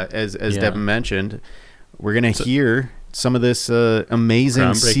 as Devin mentioned. We're going to hear some of this amazing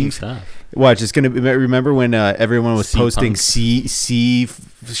groundbreaking stuff. Watch, it's going to be, remember when everyone was posting punk. sea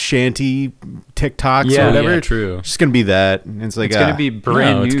shanty TikToks or whatever? Yeah, true. It's just going to be that. It's like it's going to be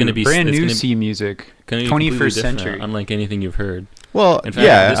brand new it's sea music. 21st century, unlike anything you've heard. Well, in fact,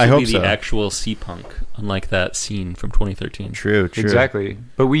 yeah, this I would hope be so. the actual sea punk, unlike that scene from 2013. True. Exactly.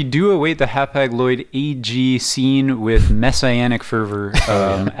 But we do await the Hapag Lloyd AG scene with messianic fervor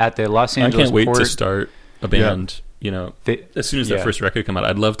at the Los Angeles I can't wait port. to start a band. As soon as their first record come out,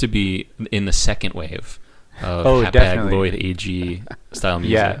 I'd love to be in the second wave of Hapag definitely. Lloyd AG style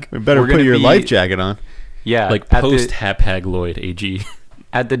music. Yeah, We better put your life jacket on. Yeah, like post Hapag Lloyd AG.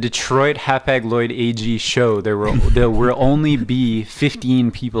 At the Detroit Hapag Lloyd AG show, there will only be 15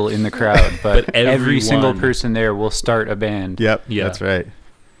 people in the crowd, but every single person there will start a band. Yep, Yeah. that's right.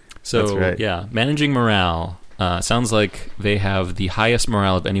 So That's right. yeah, managing morale sounds like they have the highest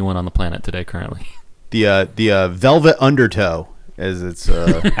morale of anyone on the planet today currently. The velvet undertow, as it's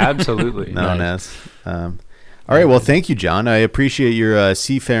Absolutely known as. All All right. Well, thank you, John. I appreciate your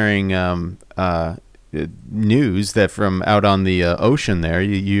seafaring news that from out on the ocean there.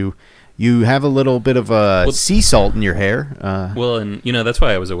 You have a little bit of sea salt in your hair. Well, and that's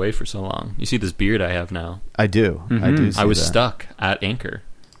why I was away for so long. You see this beard I have now. I do. I do. See I was that. stuck at anchor.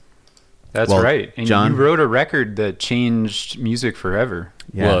 That's Well, right. And John- you wrote a record that changed music forever.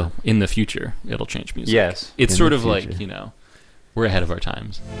 Yeah. Well, in the future, it'll change music. Yes. It's In sort the of like, future. we're ahead of our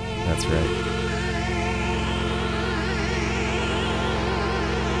times. That's right.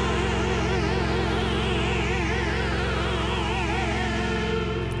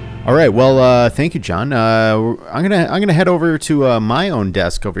 All right. Well, thank you, John. I'm gonna head over to my own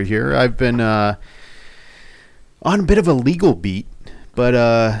desk over here. I've been on a bit of a legal beat,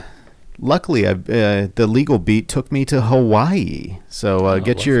 but luckily, the legal beat took me to Hawaii. So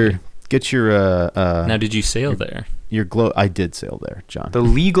get your Now, did you sail there? your glow. I did sail there, John. The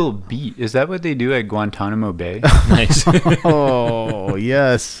legal beat. Is that what they do at Guantanamo Bay? Nice. Oh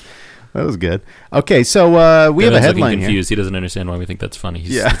yes, that was good. Okay, so we have a Devin's looking headline here. confused. He doesn't understand why we think that's funny.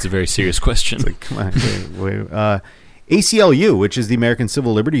 Yeah. It's a very serious question. Come on, wait. ACLU, which is the American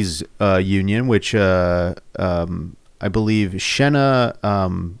Civil Liberties Union, which I believe Shenna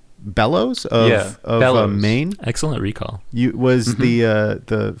Bellows of Bellows. Maine Excellent recall. was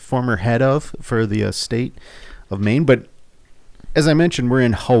the former head of for the state of Maine. But as I mentioned, we're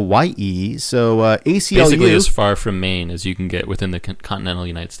in Hawaii, so ACLU. Basically as far from Maine as you can get within the continental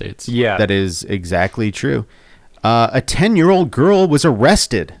United States. Yeah. That is exactly true. A 10-year-old girl was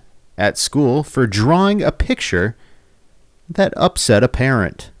arrested at school for drawing a picture that upset a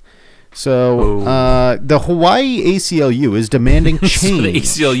parent. So the Hawaii ACLU is demanding change.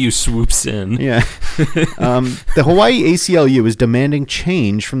 So the ACLU swoops in. Yeah. The Hawaii ACLU is demanding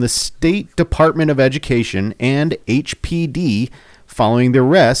change from the State Department of Education and HPD following the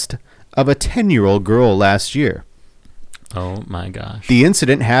arrest of a 10-year-old girl last year. Oh my gosh. The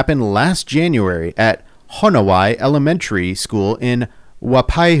incident happened last January at Honowai Elementary School in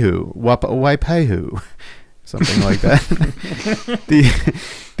Waipahu, something like that.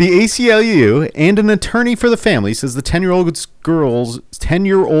 The ACLU and an attorney for the family says the 10-year-old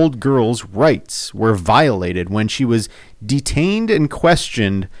girl's rights were violated when she was detained and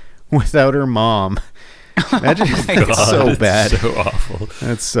questioned without her mom. Imagine that's so It's bad. so awful.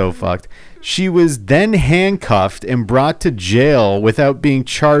 That's so fucked. She was then handcuffed and brought to jail without being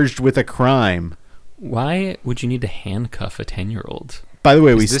charged with a crime. Why would you need to handcuff a 10-year-old? By the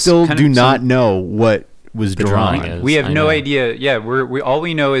way, we Is this still kind do of not some- know what was The drawn. drawing is. We have I no know. idea. Yeah, all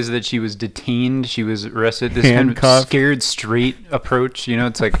we know is that she was detained. She was arrested. This kind of Handcuffed. scared straight approach.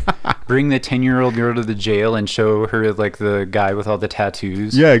 It's like bring the 10-year-old girl to the jail and show her like the guy with all the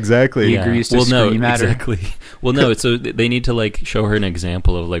tattoos. Yeah, exactly. He agrees to scream at her. exactly. Well, no, so they need to like show her an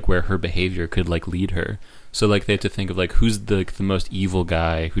example of like where her behavior could like lead her. So like they have to think of like who's the most evil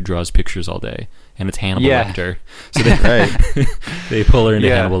guy who draws pictures all day, and it's Hannibal Yeah. Lecter. So they Right. they pull her into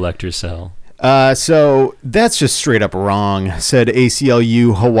Yeah. Hannibal Lecter's cell. So that's just straight up wrong, said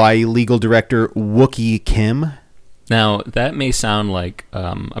ACLU Hawaii legal director Wookie Kim. Now that may sound like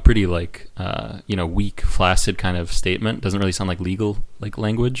a pretty like weak, flaccid kind of statement. Doesn't really sound like legal like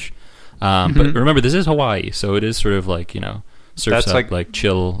language. But remember, this is Hawaii, so it is sort of like surfs That's up, like-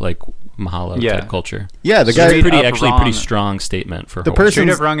 chill, like mahalo Yeah. type culture. Yeah, the So guy. it's Straight up pretty wrong. strong statement for The Hawaii. person- Straight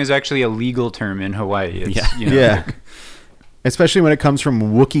Person's- up wrong is actually a legal term in Hawaii. It's, Yeah. Yeah. Especially when it comes from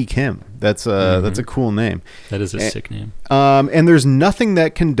Wookie Kim. That's a cool name. That is a sick name. And there's nothing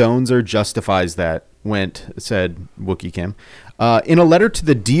that condones or justifies that, said Wookie Kim. In a letter to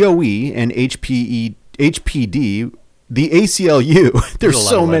the DOE and HPD, the ACLU, there's a lot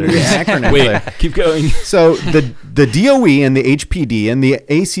so of many letters. acronyms Wait, there. keep going. So the DOE and the HPD and the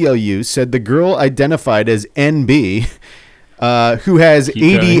ACLU said the girl identified as NB, who has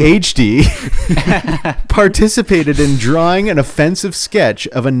Keep ADHD, participated in drawing an offensive sketch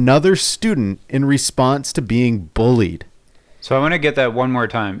of another student in response to being bullied. So I want to get that one more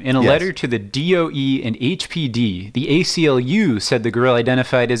time. In a Yes. letter to the DOE and HPD, the ACLU said the girl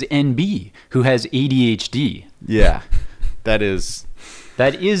identified as NB, who has ADHD. Yeah, that is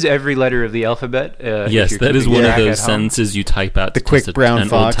That is every letter of the alphabet. Yes, if you're that is keeping one of track those at home. sentences you type out The to quick test brown an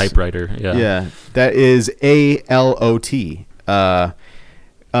fox. old typewriter. Yeah. that is ALOT.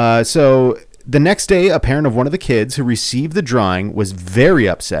 So the next day, a parent of one of the kids who received the drawing was very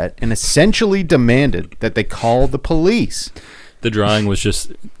upset and essentially demanded that they call the police. The drawing was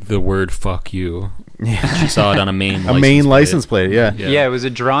just the word "fuck you." She saw it on a main License plate, yeah. Yeah, it was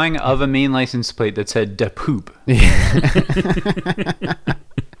a drawing of a main license plate that said "da poop."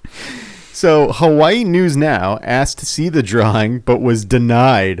 So Hawaii News Now asked to see the drawing, but was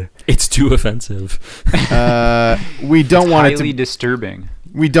denied. It's too offensive. We don't want it Highly to. disturbing.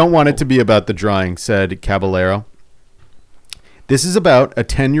 We don't want it to be about the drawing," said Caballero. "This is about a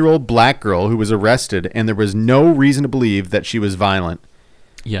 10-year-old black girl who was arrested, and there was no reason to believe that she was violent.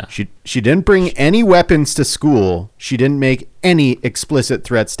 Yeah. She didn't bring any weapons to school. She didn't make any explicit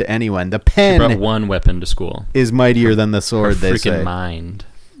threats to anyone. The She brought pen one weapon to school. is mightier than the sword, Her they freaking say." mind.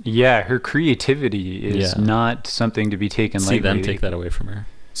 Yeah, her creativity is Yeah. not something to be taken See lightly. them take that away from her.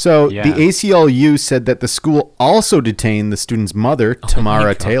 So Yeah. the ACLU said that the school also detained the student's mother, Oh my Tamara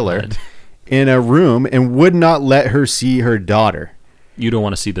God. Taylor, in a room and would not let her see her daughter. You don't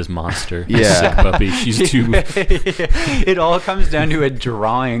want to see this monster. Yeah. Sick puppy. She's too. It all comes down to a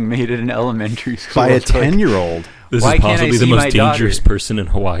drawing made at an elementary school. By a It's like, 10-year-old. This Why is can't I possibly the see my most dangerous daughter? person in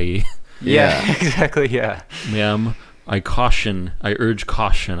Hawaii. Yeah, exactly. Yeah. Ma'am, I urge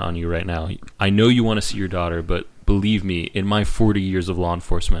caution on you right now. I know you want to see your daughter, but believe me, in my 40 years of law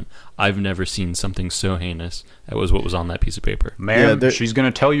enforcement, I've never seen something so heinous. That was what was on that piece of paper. Ma'am, Yeah, she's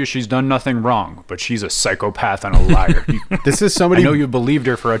going to tell you she's done nothing wrong, but she's a psychopath and a liar. This is I somebody. know you believed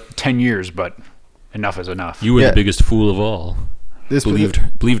her for 10 years, but enough is enough. You were Yeah. the biggest fool of all. This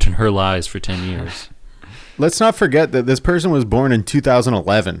Believed in her lies for 10 years. Let's not forget that this person was born in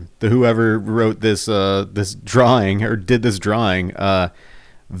 2011. Whoever wrote this this drawing or did this drawing,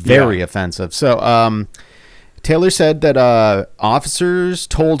 very offensive. So Taylor said that officers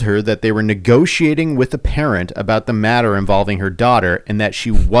told her that they were negotiating with a parent about the matter involving her daughter and that she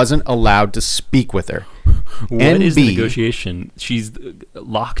wasn't allowed to speak with her. What is the NB negotiation? She's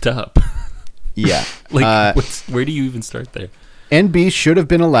locked up. Yeah. Like, where do you even start there? NB should have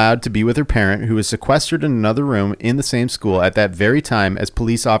been allowed to be with her parent, who was sequestered in another room in the same school at that very time as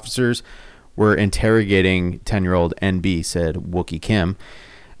police officers were interrogating 10-year-old NB, said Wookie Kim.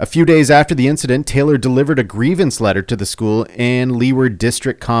 A few days after the incident, Taylor delivered a grievance letter to the school and Leeward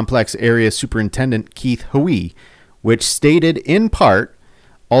District Complex Area Superintendent Keith Hui, which stated in part,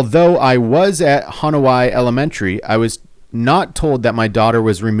 "Although I was at Hanawai Elementary, I was not told that my daughter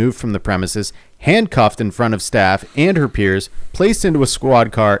was removed from the premises, handcuffed in front of staff and her peers, placed into a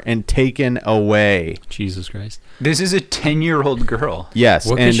squad car, and taken away." Jesus Christ. This is a 10-year-old girl. Yes,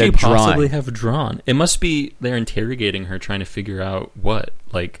 What and could she a possibly drawing. have drawn? It must be they're interrogating her, trying to figure out what.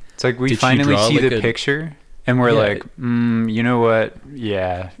 Like, It's like we did she finally draw, see like, the a- picture, and we're Yeah. like, you know what?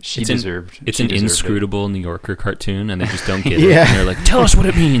 Yeah, she it's deserved. It's she an deserved it. inscrutable New Yorker cartoon, and they just don't get Yeah. it. And they're like, "Tell us what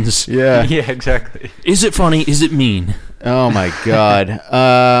it means. Yeah. Yeah, exactly. Is it funny? Is it mean?" Oh my God.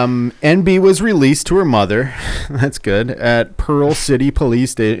 NB was released to her mother. That's good. At Pearl City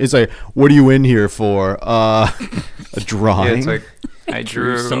Police Station. It's like, what are you in here for? A drawing. Yeah, it's like I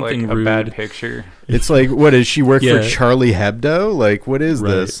drew something like a bad rude. picture. It's like, what does she work Yeah. for Charlie Hebdo? Like, what is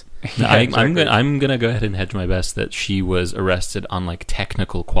Right. this? No, Yeah, exactly. I'm gonna go ahead and hedge my best that she was arrested on like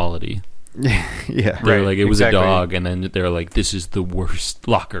technical quality. Yeah. They're Right, like, it was exactly. a dog, and then they're like, "This is the worst.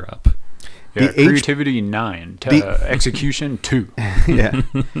 Lock her up." Yeah, The H- creativity 9, execution 2. Yeah.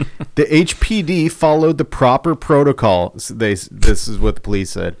 The HPD followed the proper protocol. This is what the police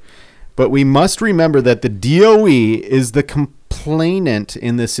said. But we must remember that the DOE is the complainant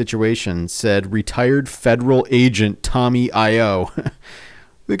in this situation, said retired federal agent Tommy Io.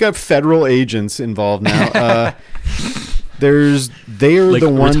 We got federal agents involved now. They are Like the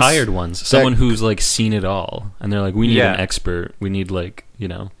ones retired ones, someone who's like seen it all, and they're like, "We need Yeah. an expert. We need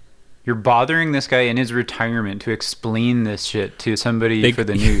You're bothering this guy in his retirement to explain this shit to somebody for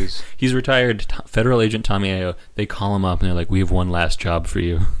the news. He's retired, federal agent Tommy Ayo. They call him up and they're like, "We have one last job for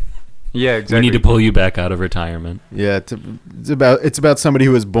you. Yeah, exactly. We need to pull you back out of retirement." Yeah, it's about somebody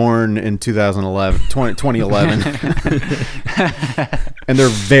who was born in 2011, and they're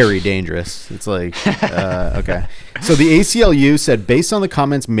very dangerous. It's like, okay. So the ACLU said, based on the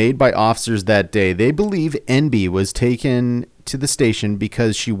comments made by officers that day, they believe NB was taken to the station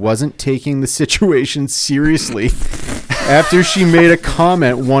because she wasn't taking the situation seriously after she made a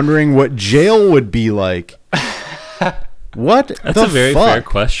comment wondering what jail would be like. What That's the a very fuck? fair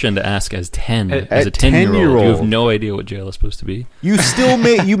question to ask as At a 10-year-old. You 10-year-old. have no idea what jail is supposed to be. You still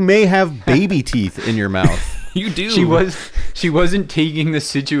may have baby teeth in your mouth. You do. She wasn't taking the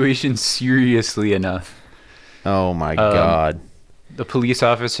situation seriously enough. Oh my God. The police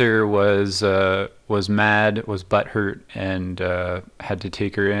officer was mad, was butthurt, and had to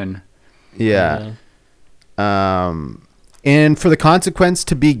take her in. Yeah. And for the consequence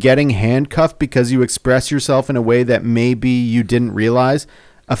to be getting handcuffed because you express yourself in a way that maybe you didn't realize,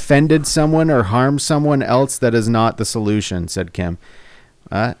 offended someone or harmed someone else, that is not the solution, said Kim.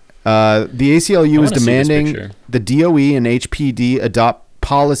 The ACLU is wanna see this demanding picture. the DOE and HPD adopt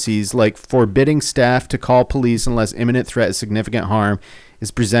policies like forbidding staff to call police unless imminent threat is significant harm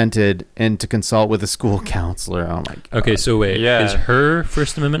is presented and to consult with a school counselor. Oh my god. Okay, so wait, Yeah. is her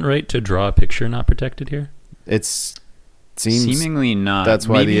First Amendment right to draw a picture not protected here? It's seems Seemingly not. that's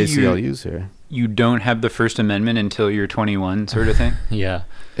why Maybe the ACLU's here. You don't have the First Amendment until you're 21, sort of thing. Yeah,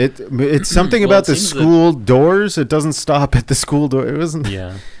 It's something Well, about it the seems that- school doors. It doesn't stop at the school door. It wasn't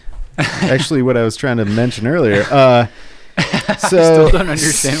yeah. actually what I was trying to mention earlier. Still So don't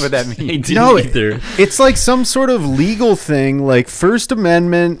understand what that I means. didn't No, either. it's like some sort of legal thing, like First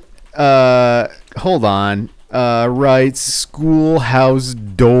Amendment. Hold on. Right, schoolhouse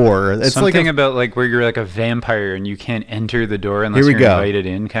door. It's Something like about like where you're like a vampire and you can't enter the door unless Here we you're go. invited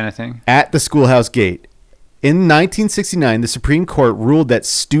in, kind of thing. at the schoolhouse gate. In 1969, the Supreme Court ruled that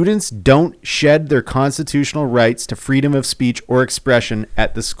students don't shed their constitutional rights to freedom of speech or expression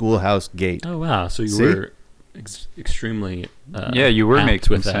at the schoolhouse gate. Oh wow, so you See? were extremely Yeah, you were apt making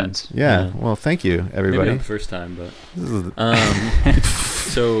with that. sense. Yeah, well, thank you, Maybe everybody. not the first time, but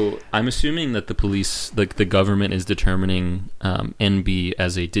so I'm assuming that the police, like the government, is determining NB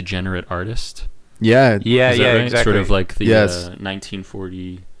as a degenerate artist. Yeah, Yeah, Is that yeah, right? exactly. Sort of like the Yes.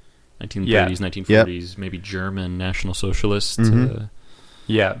 1930s, Yeah. 1940s, maybe German National Socialists. Mhm.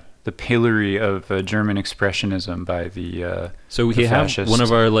 Yeah, the pillory of German expressionism by the. So we The have fascist. one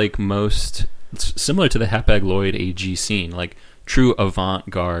of our like most similar to the Hapag Lloyd AG scene, like true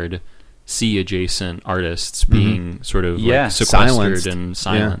avant-garde, sea-adjacent artists being sort of Yeah, like sequestered silenced. and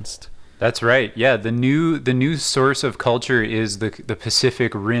silenced. That's right. Yeah, the new source of culture is the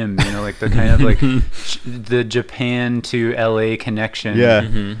Pacific Rim. You know, like the kind of like the Japan to LA connection. Yeah.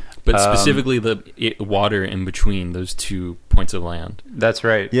 Mhm. But Um, specifically the water in between those two points of land. That's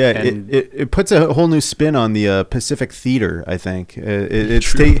right. Yeah, And it puts a whole new spin on the Pacific theater. I think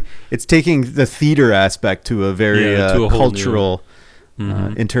True. it's taking the theater aspect to a very Yeah, to a whole cultural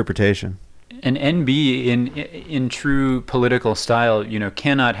Mhm. interpretation. And NB in true political style, you know,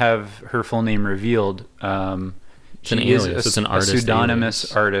 cannot have her full name revealed. It's an She is alias. It's an a artist pseudonymous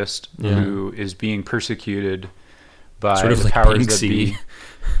alias. artist Yeah. who is being persecuted by Sort of the like powers that Banksy. be.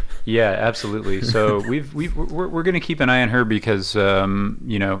 Yeah, absolutely. So we're going to keep an eye on her because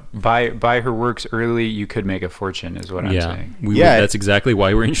you know, buy her works early, you could make a fortune, is what I'm saying. Yeah. That's exactly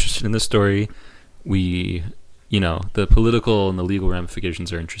why we're interested in this story. We, you know, the political and the legal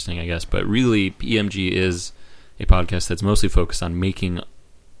ramifications are interesting, I guess, but really PMG is a podcast that's mostly focused on making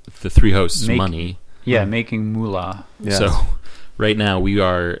the three hosts money. Yeah, making moolah. Yes. So right now we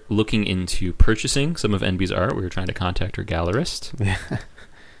are looking into purchasing some of NB's art. We were trying to contact her gallerist.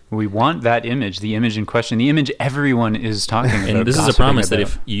 We want that image, the image in question, the image everyone is talking about. And this is a gossiping promise that about.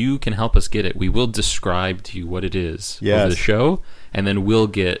 if you can help us get it, we will describe to you what it is over Yes. the show, and then we'll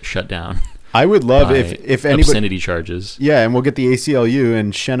get shut down. I would love by if anybody. obscenity charges. Yeah, and we'll get the ACLU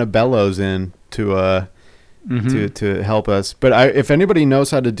and Shenna Bellows in to Mhm. to help us. But if anybody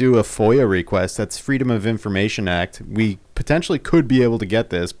knows how to do a FOIA request, that's Freedom of Information Act. We potentially could be able to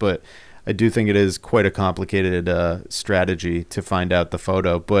get this, but I do think it is quite a complicated strategy to find out the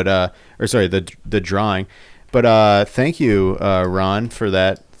photo. But or sorry, the drawing. But thank you, Ron, for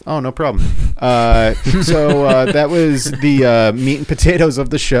that. Oh, no problem. So that was the meat and potatoes of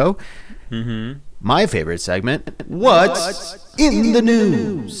the show. Mm-hmm. My favorite segment, What's in the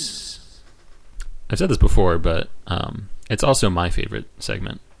News? I've said this before, but it's also my favorite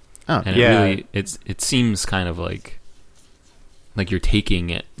segment. Oh, And Yeah. it seems kind of like you're taking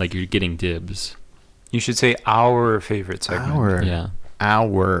it, like you're getting dibs. You should say our favorite segment. Yeah.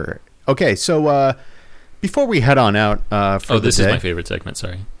 Okay, so before we head on out for Oh, the this day. is my favorite segment.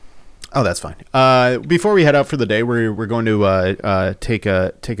 Sorry. Oh, that's fine. Before we head out for the day, we're going to take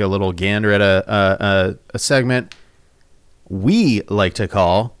a little gander at a segment we like to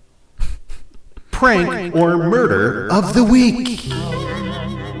call Prank or Murder of the Week.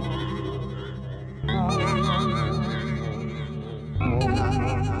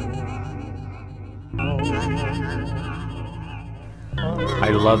 I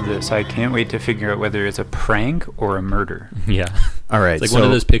love this. I can't wait to figure out whether it's a prank or a murder. Yeah. All right, It's like one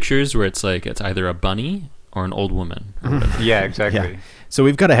of those pictures where it's like it's either a bunny or an old woman. Or whatever. Yeah, exactly. Yeah. So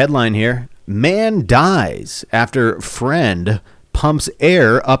we've got a headline here. Man dies after friend pumps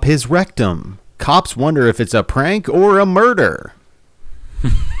air up his rectum. Cops wonder if it's a prank or a murder.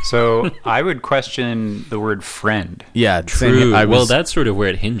 So I would question the word friend. Yeah, same True. here. Well, that's sort of where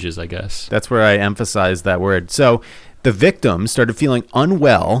it hinges, I guess. That's where I emphasize that word. So the victim started feeling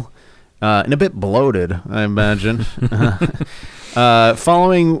unwell and a bit bloated, I imagine.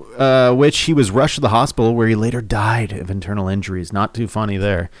 Following which he was rushed to the hospital where he later died of internal injuries. Not too funny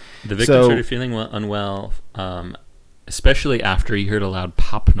there. The victim started feeling unwell, especially after he heard a loud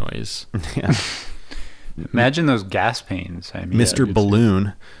pop noise. Yeah. Imagine those gas pains. I mean, Mr.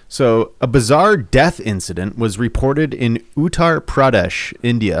 Balloon. So, a bizarre death incident was reported in Uttar Pradesh,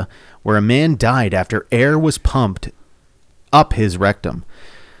 India, where a man died after air was pumped up his rectum.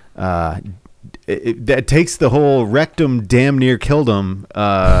 That takes the whole rectum damn near killed him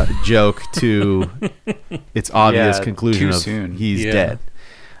joke to its obvious conclusion too of soon. He's dead.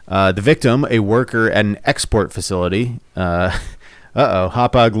 The victim, a worker at an export facility,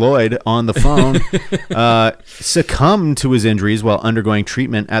 Hapag Lloyd on the phone, succumbed to his injuries while undergoing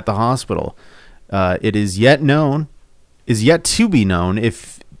treatment at the hospital. It is yet to be known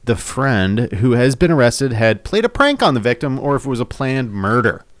if the friend who has been arrested had played a prank on the victim or if it was a planned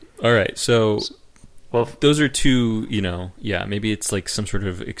murder. All right, so those are two, maybe it's like some sort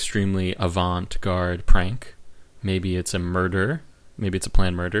of extremely avant-garde prank. Maybe it's a murder. Maybe it's a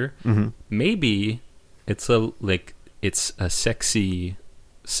planned murder. Mm-hmm. Maybe it's a sexy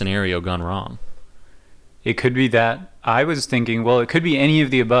scenario gone wrong. It could be that. I was thinking, well, it could be any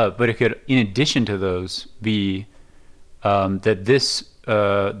of the above, but it could, in addition to those, be that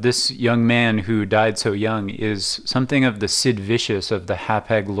this young man who died so young is something of the Sid Vicious of the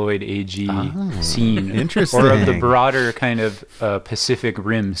Hapag-Lloyd AG scene. Interesting. Or of the broader kind of Pacific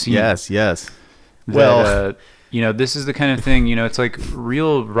Rim scene. Yes. Well, this is the kind of thing, it's like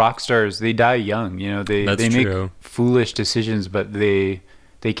real rock stars, they die young, they make foolish decisions, but they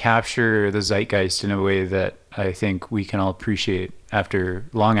capture the zeitgeist in a way that I think we can all appreciate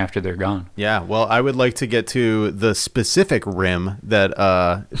long after they're gone. Yeah, well, I would like to get to the specific rim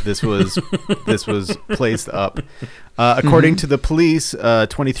that this was placed up. According to the police,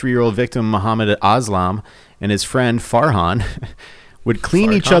 23-year-old victim Muhammad Aslam and his friend Farhan would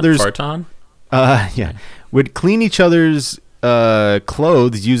clean each other's would clean each other's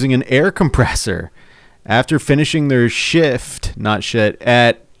clothes using an air compressor. After finishing their shift,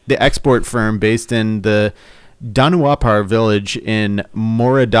 at the export firm based in the Danuapar village in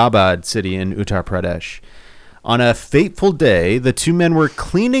Moradabad city in Uttar Pradesh. On a fateful day, the two men were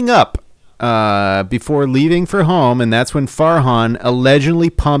cleaning up before leaving for home, and that's when Farhan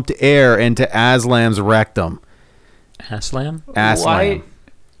allegedly pumped air into Aslam's rectum. Aslam?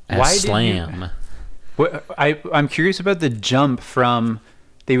 Aslam. I'm curious about the jump from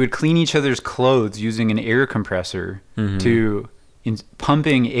they would clean each other's clothes using an air compressor to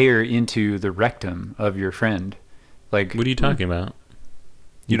pumping air into the rectum of your friend. Like, what are you talking about?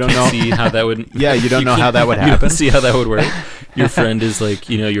 You don't know see how that would. Yeah, you don't know how that would happen. You don't see how that would work. Your friend is like,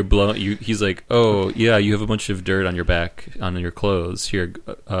 you're blowing. He's like, oh yeah, you have a bunch of dirt on your back on your clothes. Here,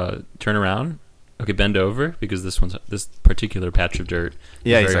 turn around. Okay, bend over because this particular patch of dirt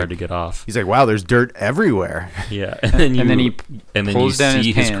is very hard to get off. He's like, wow, there's dirt everywhere. Yeah, and then you pulls down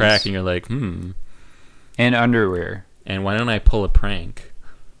see his his crack, and you're like, and underwear. And why don't I pull a prank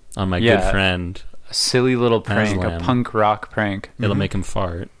on my good friend? A silly little prank, Aslam. a punk rock prank. It'll make him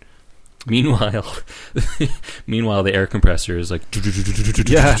fart. Meanwhile, the air compressor is like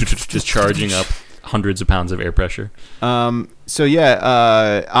just charging up hundreds of pounds of air pressure. Aslam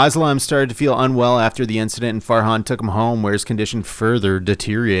started to feel unwell after the incident, and Farhan took him home, where his condition further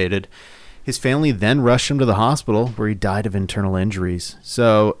deteriorated. His family then rushed him to the hospital, where he died of internal injuries.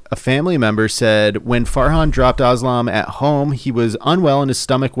 So a family member said when Farhan dropped Aslam at home, he was unwell and his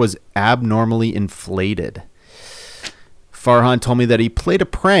stomach was abnormally inflated. Farhan told me that he played a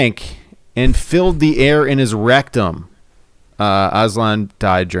prank and filled the air in his rectum. Aslam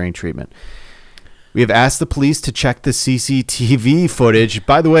died during treatment. We have asked the police to check the CCTV footage.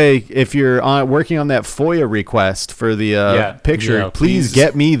 By the way, if you're working on that FOIA request for the picture, please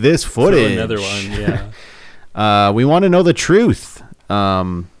get me this footage. Another one, yeah. We want to know the truth.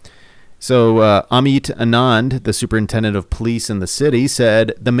 So Amit Anand, the superintendent of police in the city,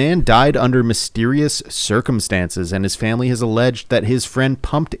 said the man died under mysterious circumstances, and his family has alleged that his friend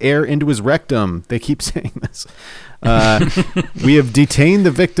pumped air into his rectum. They keep saying this. We have detained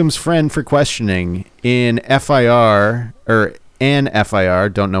the victim's friend for questioning. An FIR,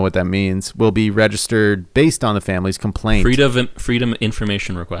 don't know what that means, will be registered based on the family's complaint. Freedom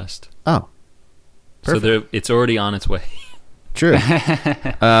information request. Oh, perfect. So it's already on its way. True.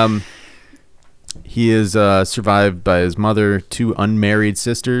 He is survived by his mother, 2 unmarried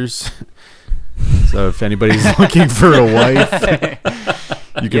sisters. So if anybody's looking for a wife,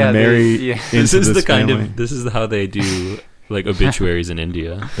 you can marry into this family. This is how they do like obituaries in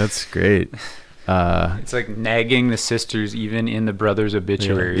India. That's great. It's like nagging the sisters even in the brother's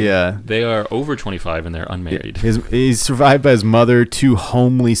obituary. Yeah. They are over 25 and they're unmarried. He's survived by his mother, 2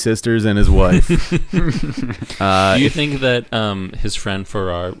 homely sisters, and his wife. Do you think that his friend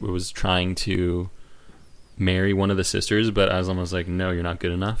Farrar was trying to marry one of the sisters, but Aslam was like, no, you're not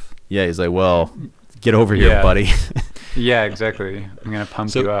good enough? Yeah, he's like, well, Get over here, Yeah. buddy. Yeah, exactly. I'm gonna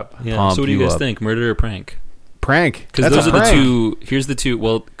pump you up. Yeah. Pump So what do you you guys up. think? Murder or prank? Prank. Because That's those a are the prank. two. Here's the two.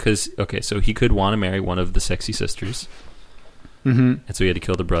 Well, because okay, so he could want to marry one of the sexy sisters, Mm-hmm. and so he had to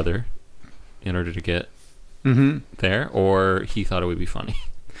kill the brother in order to get Mm-hmm. there, or he thought it would be funny,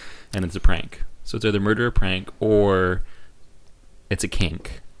 and it's a prank. So it's either murder or prank, or it's a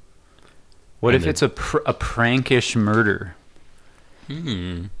kink. What And if it's a prankish murder?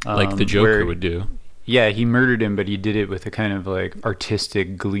 Like the Um, Joker where- would do. Yeah, he murdered him, but he did it with a kind of like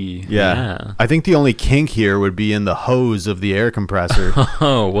artistic glee. Yeah. Yeah. I think the only kink here would be in the hose of the air compressor.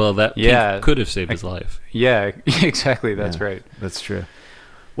 Oh well, that Yeah. kink could have saved his life. Yeah, exactly. That's Yeah. right. That's true.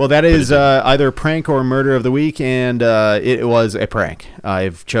 Well, that is either prank or murder of the week, and it was a prank.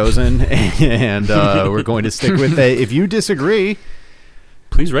 I've chosen, and we're going to stick with it. If you disagree,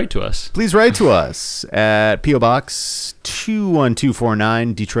 Please write to us. please write to us at P.O. Box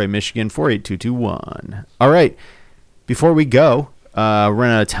 21249, Detroit, Michigan 48221. All right. Before we go, we're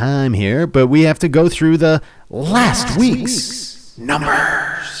running out of time here, but we have to go through the last week's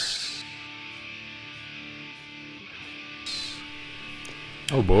numbers.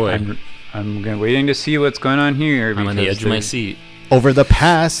 Oh boy, I'm waiting to see what's going on here. I'm on the because edge of my there's- seat. Over the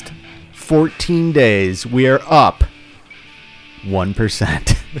past 14 days, we are up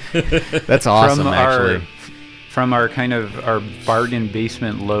 1%. That's awesome, actually. From our kind of our bargain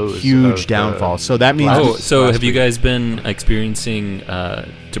basement lows. Huge of, downfall. So that means Oh, last- so last have you week. guys been experiencing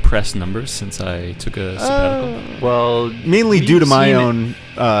depressed numbers since I took a sabbatical? Well, mainly we've due to my seen it.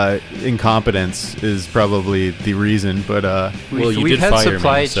 own incompetence is probably the reason. But Well, you we've did had fire me,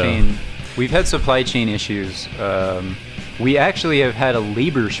 supply so- chain. We've had supply chain issues. We actually have had a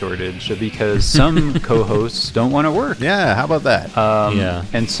labor shortage because some co-hosts don't want to work. yeah, how about that? Yeah.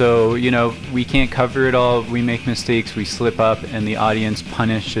 And so, we can't cover it all. We make mistakes, we slip up, and the audience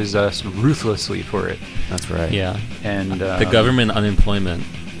punishes us ruthlessly for it. That's right. Yeah. And The government unemployment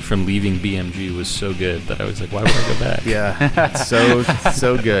from leaving BMG was so good that I was like, why would I go back? Yeah,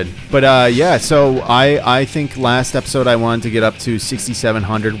 so good. But yeah, so I think last episode I wanted to get up to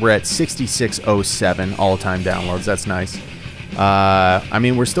 6,700. We're at 6,607 all-time downloads. That's nice. I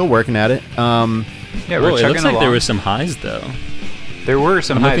mean, we're still working at it. Yeah, we're Well, it chugging looks like there along. were some highs though. There were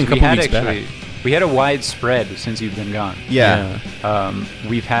some I'm highs. looking a We couple had weeks back. actually, we had a wide spread since you've been gone. Yeah.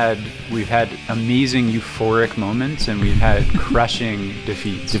 We've had amazing euphoric moments, and we've had crushing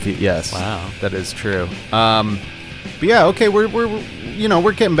defeats. Yes. Wow. That is true. But yeah, okay, we're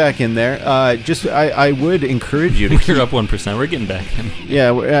getting back in there. I would encourage you to keep, We're up 1%. We're getting back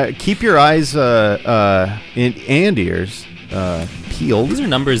in. keep your eyes and ears peeled. These are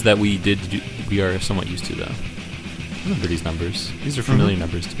numbers that we are somewhat used to, though. I remember these numbers. These are familiar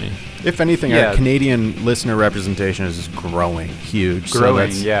numbers to me. If anything, Yeah. our Canadian listener representation is just growing, huge. Growing,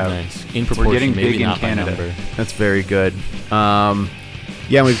 so that's, yeah. Nice. In proportion, getting maybe big in not by Canada. number. That's very good.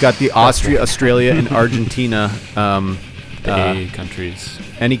 Yeah, we've got the Australia, and Argentina. The A countries.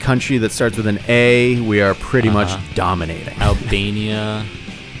 Any country that starts with an A, we are pretty much dominating. Albania.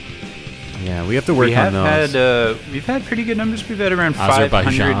 Yeah, we have to work We on have those. we've had pretty good numbers. We've had around 500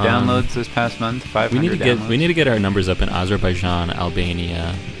 Azerbaijan. downloads this past month. 500 We need to get our numbers up in Azerbaijan,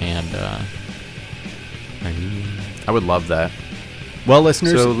 Albania, and Armenia. I would love that. Well,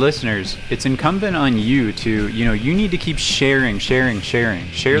 listeners, So, listeners, it's incumbent on you to, you need to keep sharing. Share the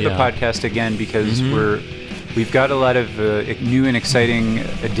Yeah. podcast again, because we've got a lot of new and exciting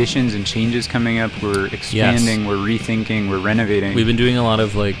additions and changes coming up. We're expanding, we're rethinking, we're renovating. We've been doing a lot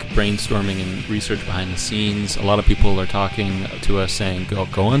of brainstorming and research behind the scenes. A lot of people are talking to us saying, "Go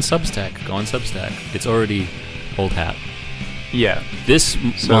on Substack, go on Substack." It's already old hat. Yeah, This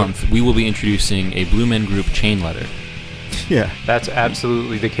So- month we will be introducing a Blue Men Group chain letter. yeah, that's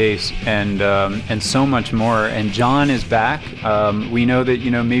absolutely the case, and so much more. And John is back. We know that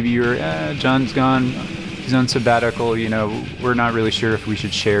maybe John's gone. He's on sabbatical. We're not really sure if we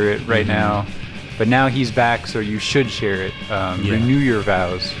should share it right now, but now he's back, so you should share it. Renew your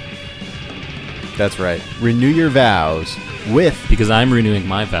vows. that's right. Renew your vows with Because I'm renewing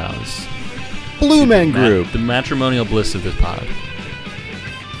my vows. Blue Men Group. The matrimonial bliss of this pod.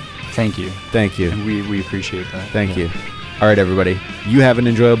 Thank you, Thank you. and we appreciate that. Thank you. All right, everybody. You have an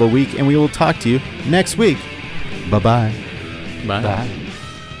enjoyable week, and we will talk to you next week. Bye-bye. Bye. Bye.